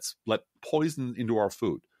that let poison into our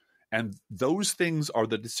food. And those things are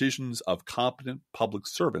the decisions of competent public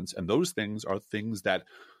servants. And those things are things that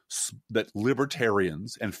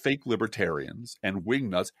libertarians and fake libertarians and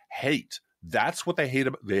wingnuts hate. That's what they hate.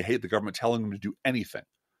 They hate the government telling them to do anything.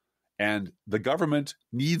 And the government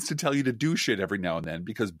needs to tell you to do shit every now and then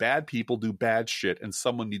because bad people do bad shit and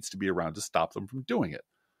someone needs to be around to stop them from doing it.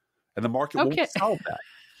 And the market won't solve that.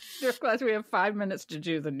 Just glad we have 5 minutes to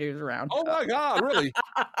do the news round. Oh my God, really?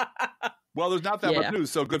 Well, there's not that much news,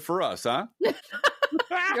 so good for us, huh?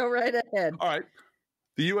 Go right ahead. All right.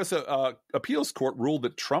 The U.S. Appeals Court ruled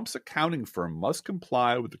that Trump's accounting firm must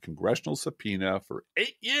comply with the congressional subpoena for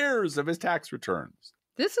 8 years of his tax returns.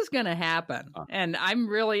 This is going to happen, and I'm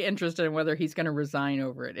really interested in whether he's going to resign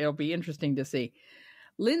over it. It'll be interesting to see.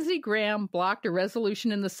 Lindsey Graham blocked a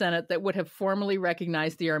resolution in the Senate that would have formally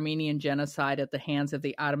recognized the Armenian genocide at the hands of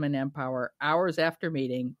the Ottoman Empire hours after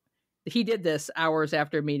meeting. He did this hours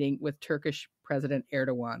after meeting with Turkish President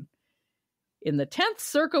Erdogan. In the 10th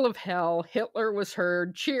circle of hell, Hitler was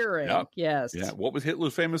heard cheering. Yep. Yes. Yeah. What was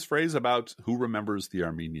Hitler's famous phrase about who remembers the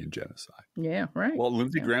Armenian genocide? Yeah, right. Well,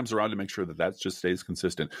 Lindsey Graham's around to make sure that just stays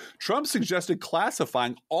consistent. Trump suggested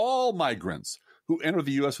classifying all migrants who enter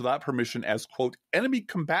the U.S. without permission as, quote, enemy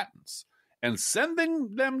combatants and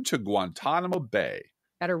sending them to Guantanamo Bay.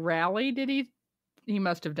 At a rally, did he? He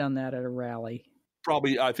must have done that at a rally.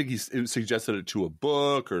 Probably, I think he suggested it to a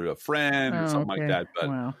book or a friend or something like that.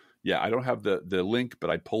 But yeah, I don't have the link,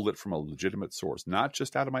 but I pulled it from a legitimate source, not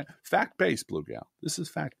just out of my fact-based, Blue Gal. This is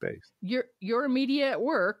fact-based. Your media at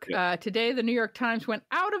work. Yeah. Today, the New York Times went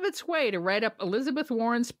out of its way to write up Elizabeth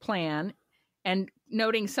Warren's plan and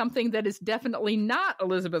noting something that is definitely not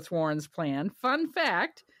Elizabeth Warren's plan. Fun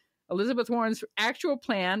fact, Elizabeth Warren's actual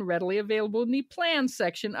plan readily available in the plans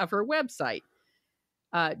section of her website.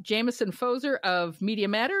 Jameson Fozer of Media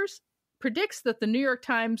Matters predicts that the New York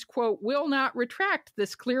Times, quote, will not retract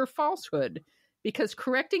this clear falsehood because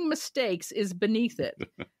correcting mistakes is beneath it.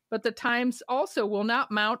 But the Times also will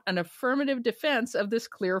not mount an affirmative defense of this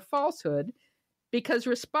clear falsehood because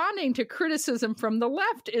responding to criticism from the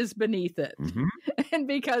left is beneath it and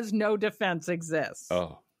because no defense exists.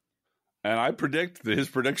 Oh, and I predict that his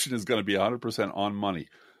prediction is going to be 100% on money.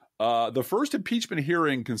 The first impeachment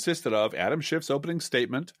hearing consisted of Adam Schiff's opening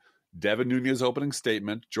statement, Devin Nunes' opening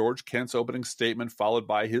statement, George Kent's opening statement, followed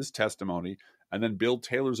by his testimony, and then Bill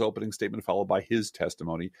Taylor's opening statement, followed by his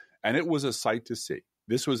testimony. And it was a sight to see.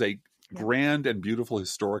 This was a grand and beautiful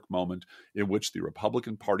historic moment in which the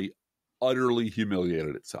Republican Party utterly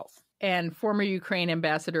humiliated itself. And former Ukraine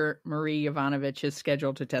Ambassador Marie Yovanovitch is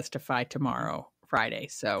scheduled to testify tomorrow, Friday.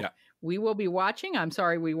 So we will be watching. I'm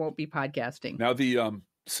sorry we won't be podcasting. Now,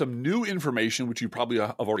 some new information, which you probably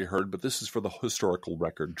have already heard, but this is for the historical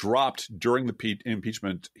record, dropped during the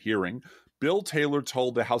impeachment hearing. Bill Taylor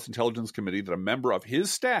told the House Intelligence Committee that a member of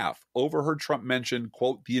his staff overheard Trump mention,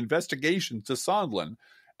 quote, the investigation to Sondland,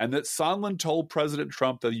 and that Sondland told President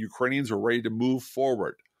Trump that the Ukrainians were ready to move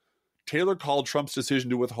forward. Taylor called Trump's decision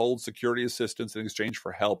to withhold security assistance in exchange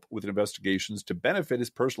for help with investigations to benefit his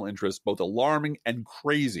personal interests both alarming and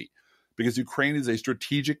crazy, because Ukraine is a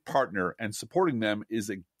strategic partner and supporting them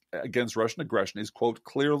is against Russian aggression is, quote,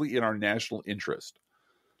 clearly in our national interest.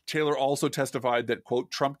 Taylor also testified that,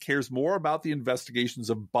 quote, Trump cares more about the investigations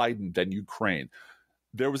of Biden than Ukraine.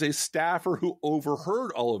 There was a staffer who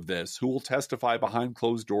overheard all of this who will testify behind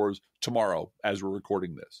closed doors tomorrow as we're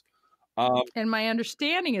recording this. And my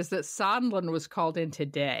understanding is that Sondland was called in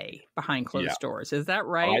today behind closed doors. Is that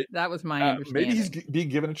right? That was my understanding. Maybe he's being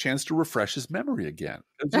given a chance to refresh his memory again.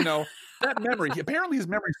 You know, that memory, apparently his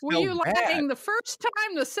memory Were you lying the first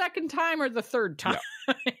time, the second time, or the third time?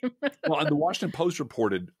 Yeah. Well, and the Washington Post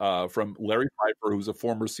reported from Larry Pfeiffer, who's a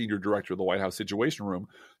former senior director of the White House Situation Room,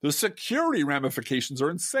 the security ramifications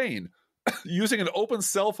are insane. Using an open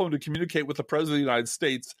cell phone to communicate with the President of the United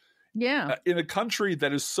States in a country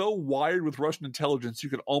that is so wired with Russian intelligence, you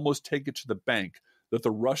can almost take it to the bank that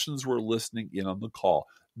the Russians were listening in on the call.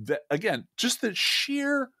 That, again, just the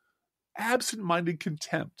sheer absent-minded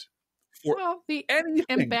contempt for the anything.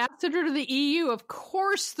 Ambassador to the EU, of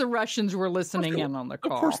course the Russians were listening in on the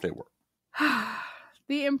call. Of course they were.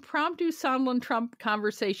 The impromptu Sondland-Trump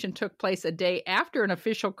conversation took place a day after an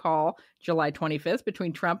official call, July 25th,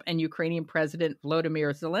 between Trump and Ukrainian President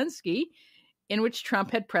Volodymyr Zelensky, in which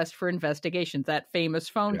Trump had pressed for investigations, that famous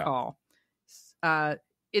phone call.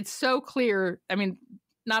 It's so clear. I mean,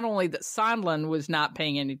 not only that Sondland was not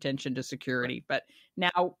paying any attention to security, but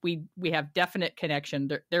now we have definite connection.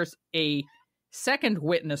 There's a second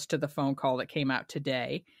witness to the phone call that came out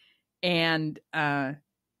today. And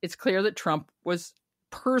it's clear that Trump was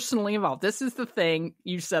personally involved. This is the thing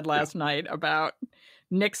you said last night about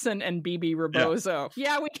Nixon and Bibi Rebozo.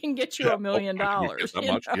 Yeah, we can get you $1 million.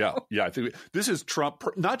 Yeah, I think this is Trump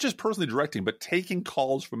not just personally directing, but taking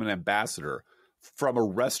calls from an ambassador from a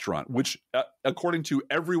restaurant, which according to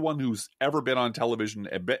everyone who's ever been on television,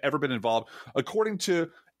 ever been involved, according to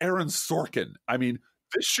Aaron Sorkin, I mean,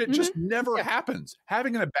 this shit just never happens.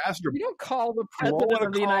 Having an ambassador, you don't call the president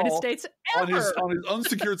of the United States ever on his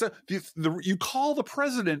unsecured. You call the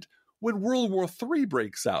president when World War III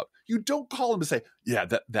breaks out. You don't call him to say,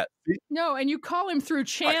 that. No, and you call him through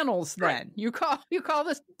channels. Then you call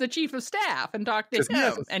the chief of staff and talk to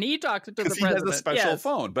him, and he talks to the president. He has a special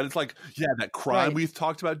phone, but it's like, that crime we've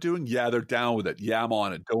talked about doing. Yeah, they're down with it. Yeah, I'm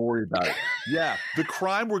on it. Don't worry about it. Yeah, the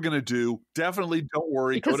crime we're going to do. Definitely don't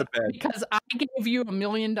worry. Go to bed. Because I gave you $1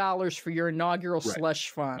 million for your inaugural slush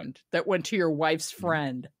fund that went to your wife's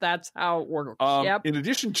friend. That's how it works. In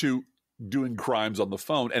addition to doing crimes on the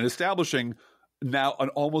phone and establishing now an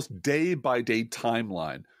almost day-by-day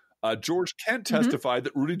timeline. George Kent testified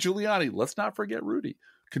that Rudy Giuliani, let's not forget Rudy,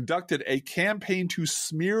 conducted a campaign to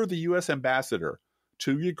smear the U.S. ambassador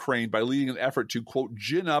to Ukraine by leading an effort to, quote,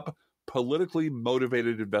 gin up politically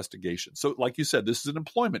motivated investigations. So like you said, this is an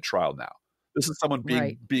employment trial now. This is someone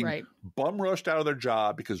being bum-rushed out of their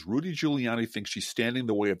job because Rudy Giuliani thinks she's standing in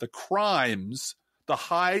the way of the crimes, the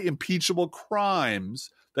high impeachable crimes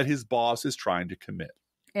that his boss is trying to commit.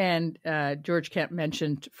 And George Kent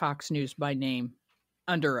mentioned Fox News by name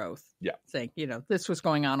under oath. Yeah. Saying, this was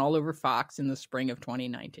going on all over Fox in the spring of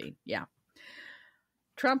 2019. Yeah.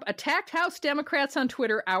 Trump attacked House Democrats on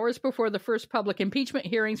Twitter hours before the first public impeachment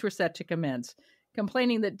hearings were set to commence,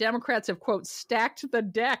 complaining that Democrats have, quote, stacked the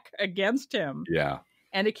deck against him. Yeah.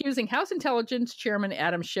 And accusing House Intelligence Chairman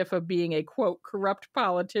Adam Schiff of being a, quote, corrupt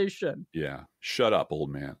politician. Yeah. Shut up, old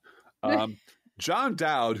man. John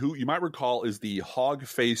Dowd, who you might recall is the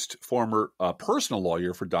hog-faced former personal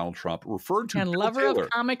lawyer for Donald Trump, referred to and Bill lover Taylor. Of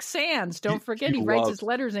Comic Sans. Don't forget, he writes his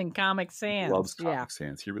letters in Comic Sans. He loves Comic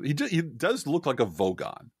Sans. He does look like a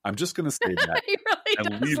Vogon. I'm just going to say that. He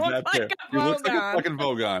really does look like a Vogon. He looks like a fucking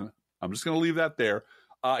Vogon. I'm just going to leave that there.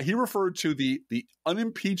 He referred to the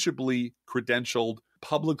unimpeachably credentialed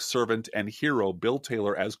public servant and hero Bill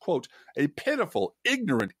Taylor as, quote, a pitiful,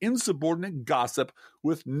 ignorant, insubordinate gossip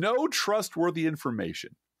with no trustworthy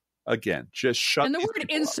information. Again, just shut. And the word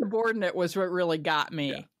insubordinate was what really got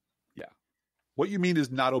me. Yeah. What you mean is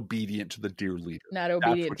not obedient to the dear leader. Not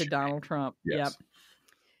obedient to Donald Trump. Yes.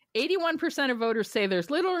 Yep. 81% of voters say there's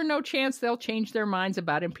little or no chance they'll change their minds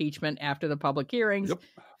about impeachment after the public hearings.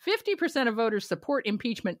 Yep. 50% of voters support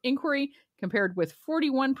impeachment inquiry, compared with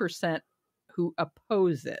 41% who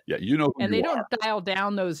oppose it. Yeah, you know who and they you don't are. dial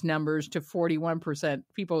down those numbers to 41%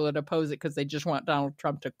 people that oppose it because they just want Donald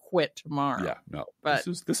Trump to quit tomorrow. Yeah, no. But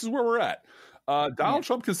this is where we're at. Donald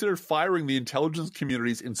Trump considered firing the intelligence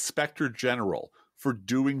community's inspector general for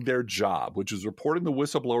doing their job, which is reporting the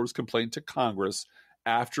whistleblower's complaint to Congress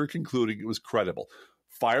after concluding it was credible.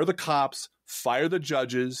 Fire the cops, fire the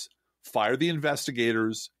judges, fire the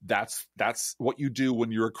investigators. That's what you do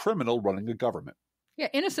when you're a criminal running a government. Yeah,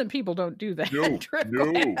 innocent people don't do that. No.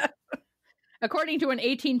 According to an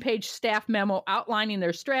 18-page staff memo outlining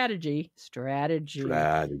their strategy,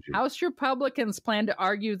 House Republicans plan to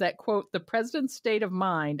argue that, quote, the president's state of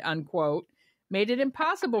mind, unquote, made it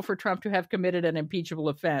impossible for Trump to have committed an impeachable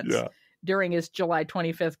offense during his July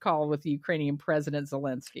 25th call with the Ukrainian President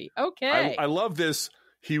Zelensky. Okay. I love this.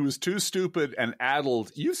 He was too stupid and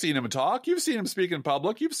addled. You've seen him talk. You've seen him speak in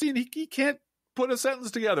public. You've seen he can't put a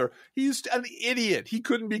sentence together. He's an idiot. He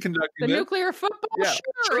couldn't be conducting the nuclear football. Yeah,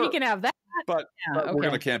 sure, he can have that. But we're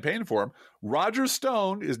going to campaign for him. Roger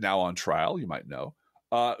Stone is now on trial. You might know.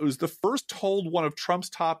 It was the first told one of Trump's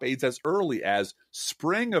top aides as early as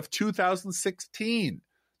spring of 2016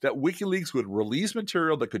 that WikiLeaks would release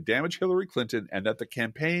material that could damage Hillary Clinton and that the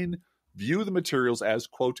campaign view the materials as,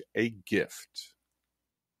 quote, a gift.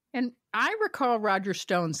 And I recall Roger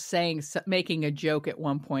Stone making a joke at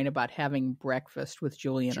one point about having breakfast with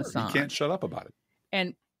Julian Assange. He can't shut up about it.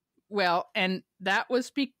 And that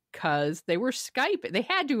was because they were Skyping. They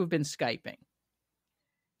had to have been Skyping.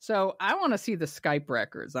 So I want to see the Skype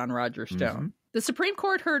records on Roger Stone. Mm-hmm. The Supreme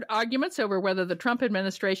Court heard arguments over whether the Trump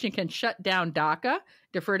administration can shut down DACA,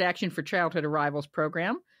 Deferred Action for Childhood Arrivals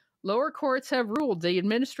program. Lower courts have ruled the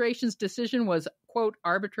administration's decision was, quote,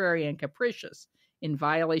 arbitrary and capricious, in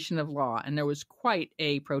violation of law. And there was quite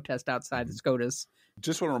a protest outside the SCOTUS.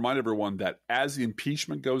 Just want to remind everyone that as the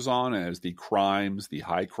impeachment goes on, and as the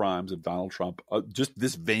high crimes of Donald Trump, just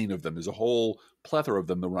this vein of them, there's a whole plethora of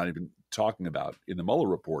them that we're not even talking about in the Mueller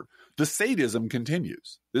report. The sadism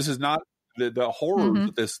continues. This is not the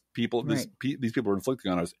horrors that these people are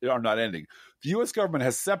inflicting on us are not ending. The U.S. government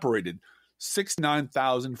has separated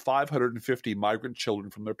 69,550 migrant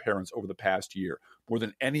children from their parents over the past year, more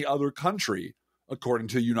than any other country, according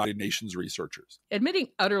to United Nations researchers. Admitting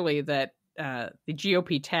utterly that the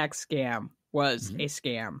GOP tax scam was a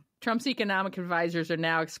scam. Trump's economic advisors are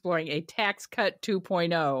now exploring a tax cut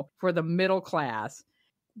 2.0 for the middle class.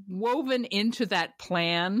 Woven into that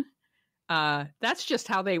plan, that's just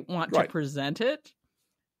how they want to present it.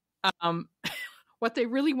 What they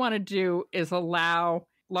really want to do is allow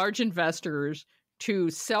large investors to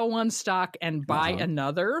sell one stock and buy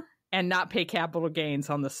another, and not pay capital gains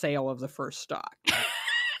on the sale of the first stock.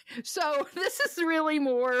 So this is really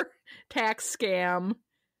more tax scam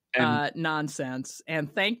nonsense.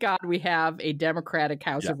 And thank God we have a Democratic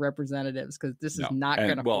House of Representatives, because this is not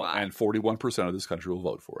going to fly. And 41% of this country will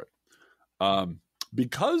vote for it.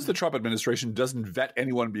 Because the Trump administration doesn't vet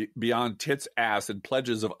anyone beyond tits, ass, and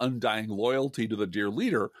pledges of undying loyalty to the dear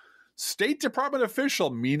leader, State Department official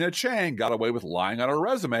Mina Chang got away with lying on her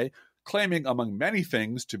resume, claiming, among many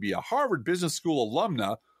things, to be a Harvard Business School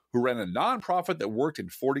alumna who ran a nonprofit that worked in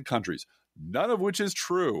 40 countries, none of which is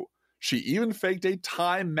true. She even faked a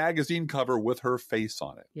Time magazine cover with her face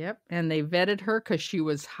on it. Yep, and they vetted her because she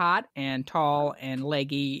was hot and tall and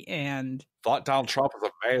leggy and... Thought Donald Trump was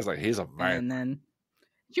amazing. He's amazing. And then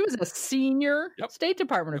she was a senior State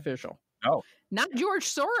Department official. No. Not George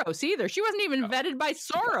Soros either. She wasn't even vetted by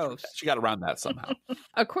Soros. She got around that somehow.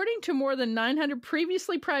 According to more than 900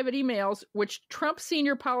 previously private emails, which Trump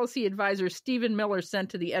senior policy advisor Stephen Miller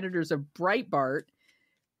sent to the editors of Breitbart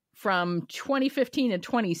from 2015 and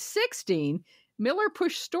 2016, Miller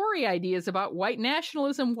pushed story ideas about white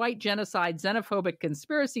nationalism, white genocide, xenophobic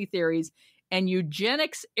conspiracy theories, and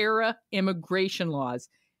eugenics-era immigration laws.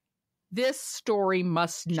 This story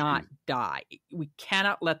must not die. We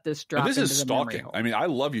cannot let this drop. This into is the stalking. I mean, I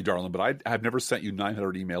love you, darling, but I have never sent you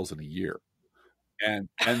 900 emails in a year. And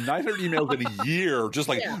 900 emails in a year, just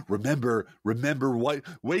like, remember,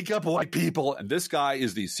 wake up, white people. And this guy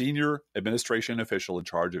is the senior administration official in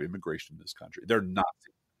charge of immigration in this country. They're not.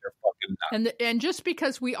 They're fucking not. And just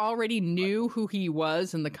because we already knew who he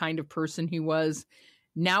was and the kind of person he was,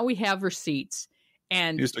 now we have receipts,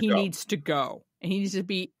 and he needs to go. And he needs to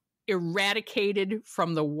be eradicated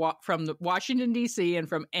from the Washington, D.C. and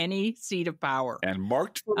from any seat of power. And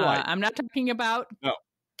marked for life. I'm not talking about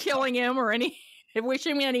killing him or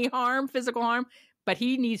wishing him any harm, physical harm, but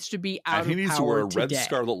he needs to be out of power. And he needs to wear a red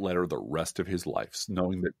scarlet letter the rest of his life,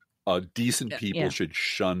 knowing that decent people should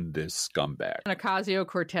shun this scumbag. And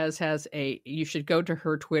Ocasio-Cortez has you should go to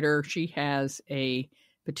her Twitter. She has a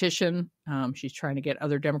petition. She's trying to get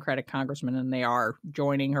other Democratic congressmen, and they are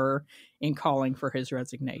joining her in calling for his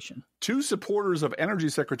resignation. 2 supporters of Energy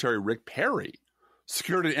Secretary Rick Perry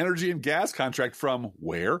secured an energy and gas contract from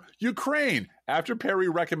where? Ukraine, after Perry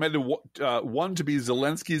recommended one to be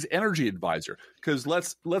Zelensky's energy advisor. Because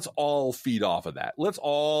let's all feed off of that. Let's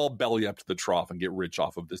all belly up to the trough and get rich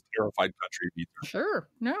off of this terrified country. Sure.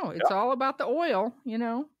 No, it's all about the oil,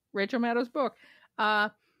 Rachel Maddow's book.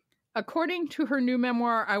 According to her new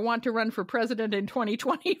memoir, I want to run for president in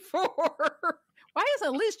 2024. Why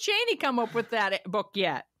hasn't Liz Cheney come up with that book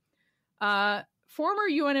yet? Former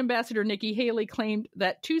UN Ambassador Nikki Haley claimed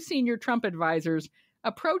that 2 senior Trump advisors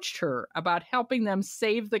approached her about helping them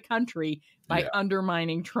save the country by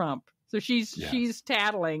undermining Trump. So she's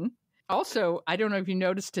tattling. Also, I don't know if you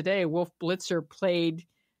noticed today, Wolf Blitzer played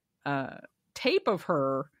tape of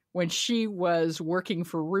her when she was working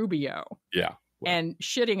for Rubio. Yeah. Well, and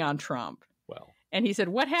shitting on Trump. Well. And he said,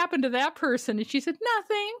 what happened to that person? And she said,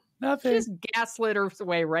 nothing. Nothing. Just gaslit her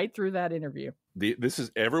way right through that interview. This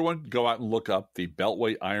is, everyone go out and look up the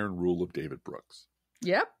Beltway Iron Rule of David Brooks.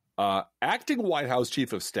 Yep. Acting White House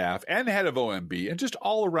Chief of Staff and head of OMB and just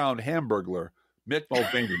all-around hamburglar Mick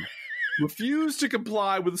Mulvaney refused to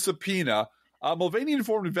comply with a subpoena. Mulvaney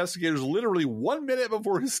informed investigators literally 1 minute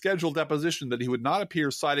before his scheduled deposition that he would not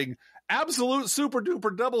appear, citing absolute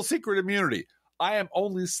super-duper double-secret immunity. I am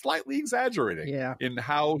only slightly exaggerating in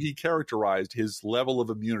how he characterized his level of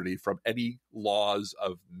immunity from any laws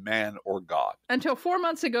of man or God. Until 4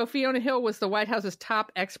 months ago, Fiona Hill was the White House's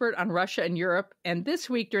top expert on Russia and Europe. And this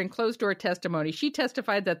week, during closed-door testimony, she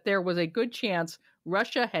testified that there was a good chance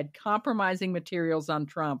Russia had compromising materials on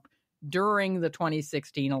Trump during the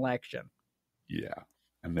 2016 election. Yeah,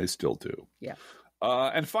 and they still do. Yeah.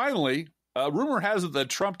 And finally, rumor has it that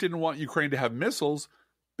Trump didn't want Ukraine to have missiles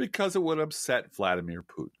because it would upset Vladimir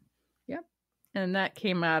Putin. Yep. And that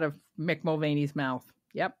came out of Mick Mulvaney's mouth.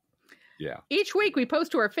 Yep. Yeah. Each week we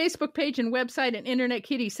post to our Facebook page and website an Internet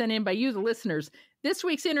Kitty sent in by you, the listeners. This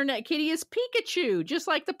week's Internet Kitty is Pikachu, just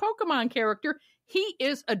like the Pokemon character. He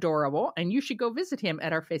is adorable, and you should go visit him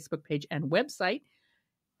at our Facebook page and website.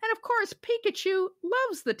 And of course, Pikachu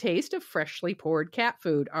loves the taste of freshly poured cat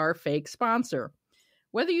food, our fake sponsor.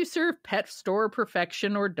 Whether you serve pet store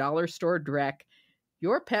perfection or dollar store dreck,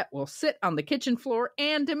 your pet will sit on the kitchen floor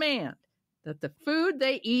and demand that the food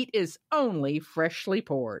they eat is only freshly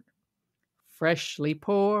poured. Freshly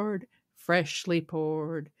poured, freshly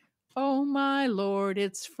poured. Oh, my Lord,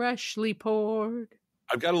 it's freshly poured.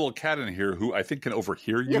 I've got a little cat in here who I think can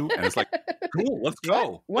overhear you, and it's like, cool, let's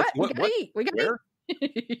go. What? What? We gotta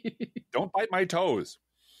eat. Don't bite my toes.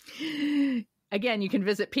 Again, you can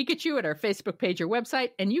visit Pikachu at our Facebook page or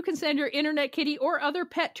website, and you can send your Internet Kitty or other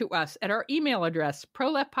pet to us at our email address,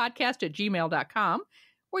 proleftpodcast@gmail.com,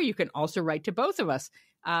 where you can also write to both of us.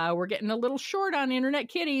 We're getting a little short on Internet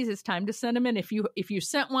Kitties. It's time to send them in. If you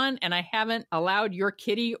sent one and I haven't allowed your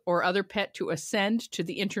kitty or other pet to ascend to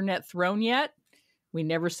the Internet throne yet, we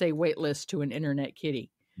never say waitlist to an Internet Kitty.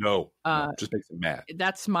 No, just makes them mad.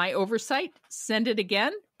 That's my oversight. Send it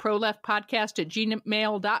again,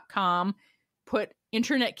 proleftpodcast@gmail.com. Put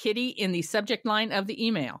Internet Kitty in the subject line of the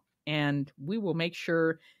email, and we will make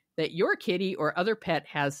sure that your kitty or other pet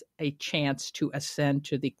has a chance to ascend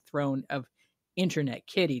to the throne of Internet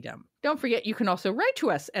Kittydom. Don't forget, you can also write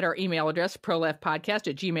to us at our email address,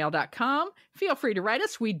 proleftpodcast@gmail.com. Feel free to write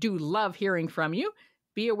us. We do love hearing from you.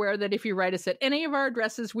 Be aware that if you write us at any of our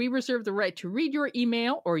addresses, we reserve the right to read your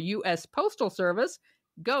email or U.S. Postal Service.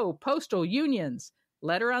 Go Postal Unions.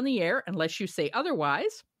 Letter on the air unless you say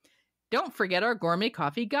otherwise. Don't forget our gourmet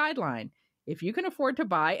coffee guideline. If you can afford to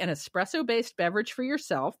buy an espresso-based beverage for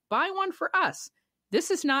yourself, buy one for us.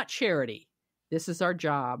 This is not charity. This is our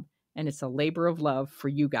job, and it's a labor of love for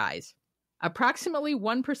you guys. Approximately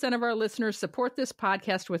 1% of our listeners support this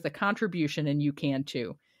podcast with a contribution, and you can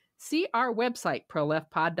too. See our website,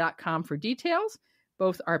 proleftpod.com, for details.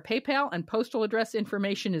 Both our PayPal and postal address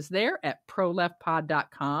information is there at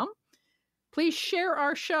proleftpod.com. Please share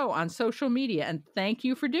our show on social media, and thank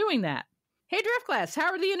you for doing that. Hey, Drift Class,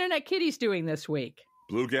 how are the Internet Kitties doing this week?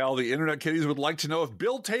 Blue Gal, the Internet Kitties would like to know if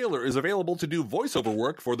Bill Taylor is available to do voiceover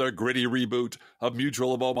work for their gritty reboot of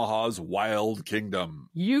Mutual of Omaha's Wild Kingdom.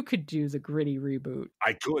 You could do the gritty reboot.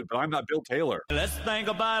 I could, but I'm not Bill Taylor. Let's think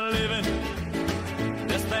about living.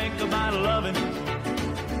 Let's think about loving.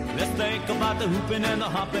 Let's think about the hooping and the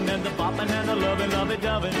hopping and the bopping and the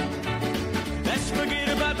lovey-dovey. Let's forget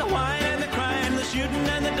about the whine and the crying, the shooting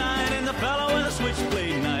and the dying, and the fellow with a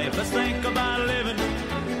switchblade knife. Let's think about living.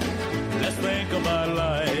 Let's think about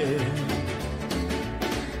life.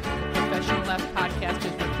 Professional Left Podcast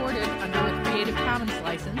is recorded under a Creative Commons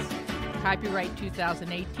license. Copyright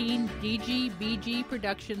 2018, DGBG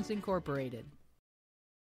Productions Incorporated.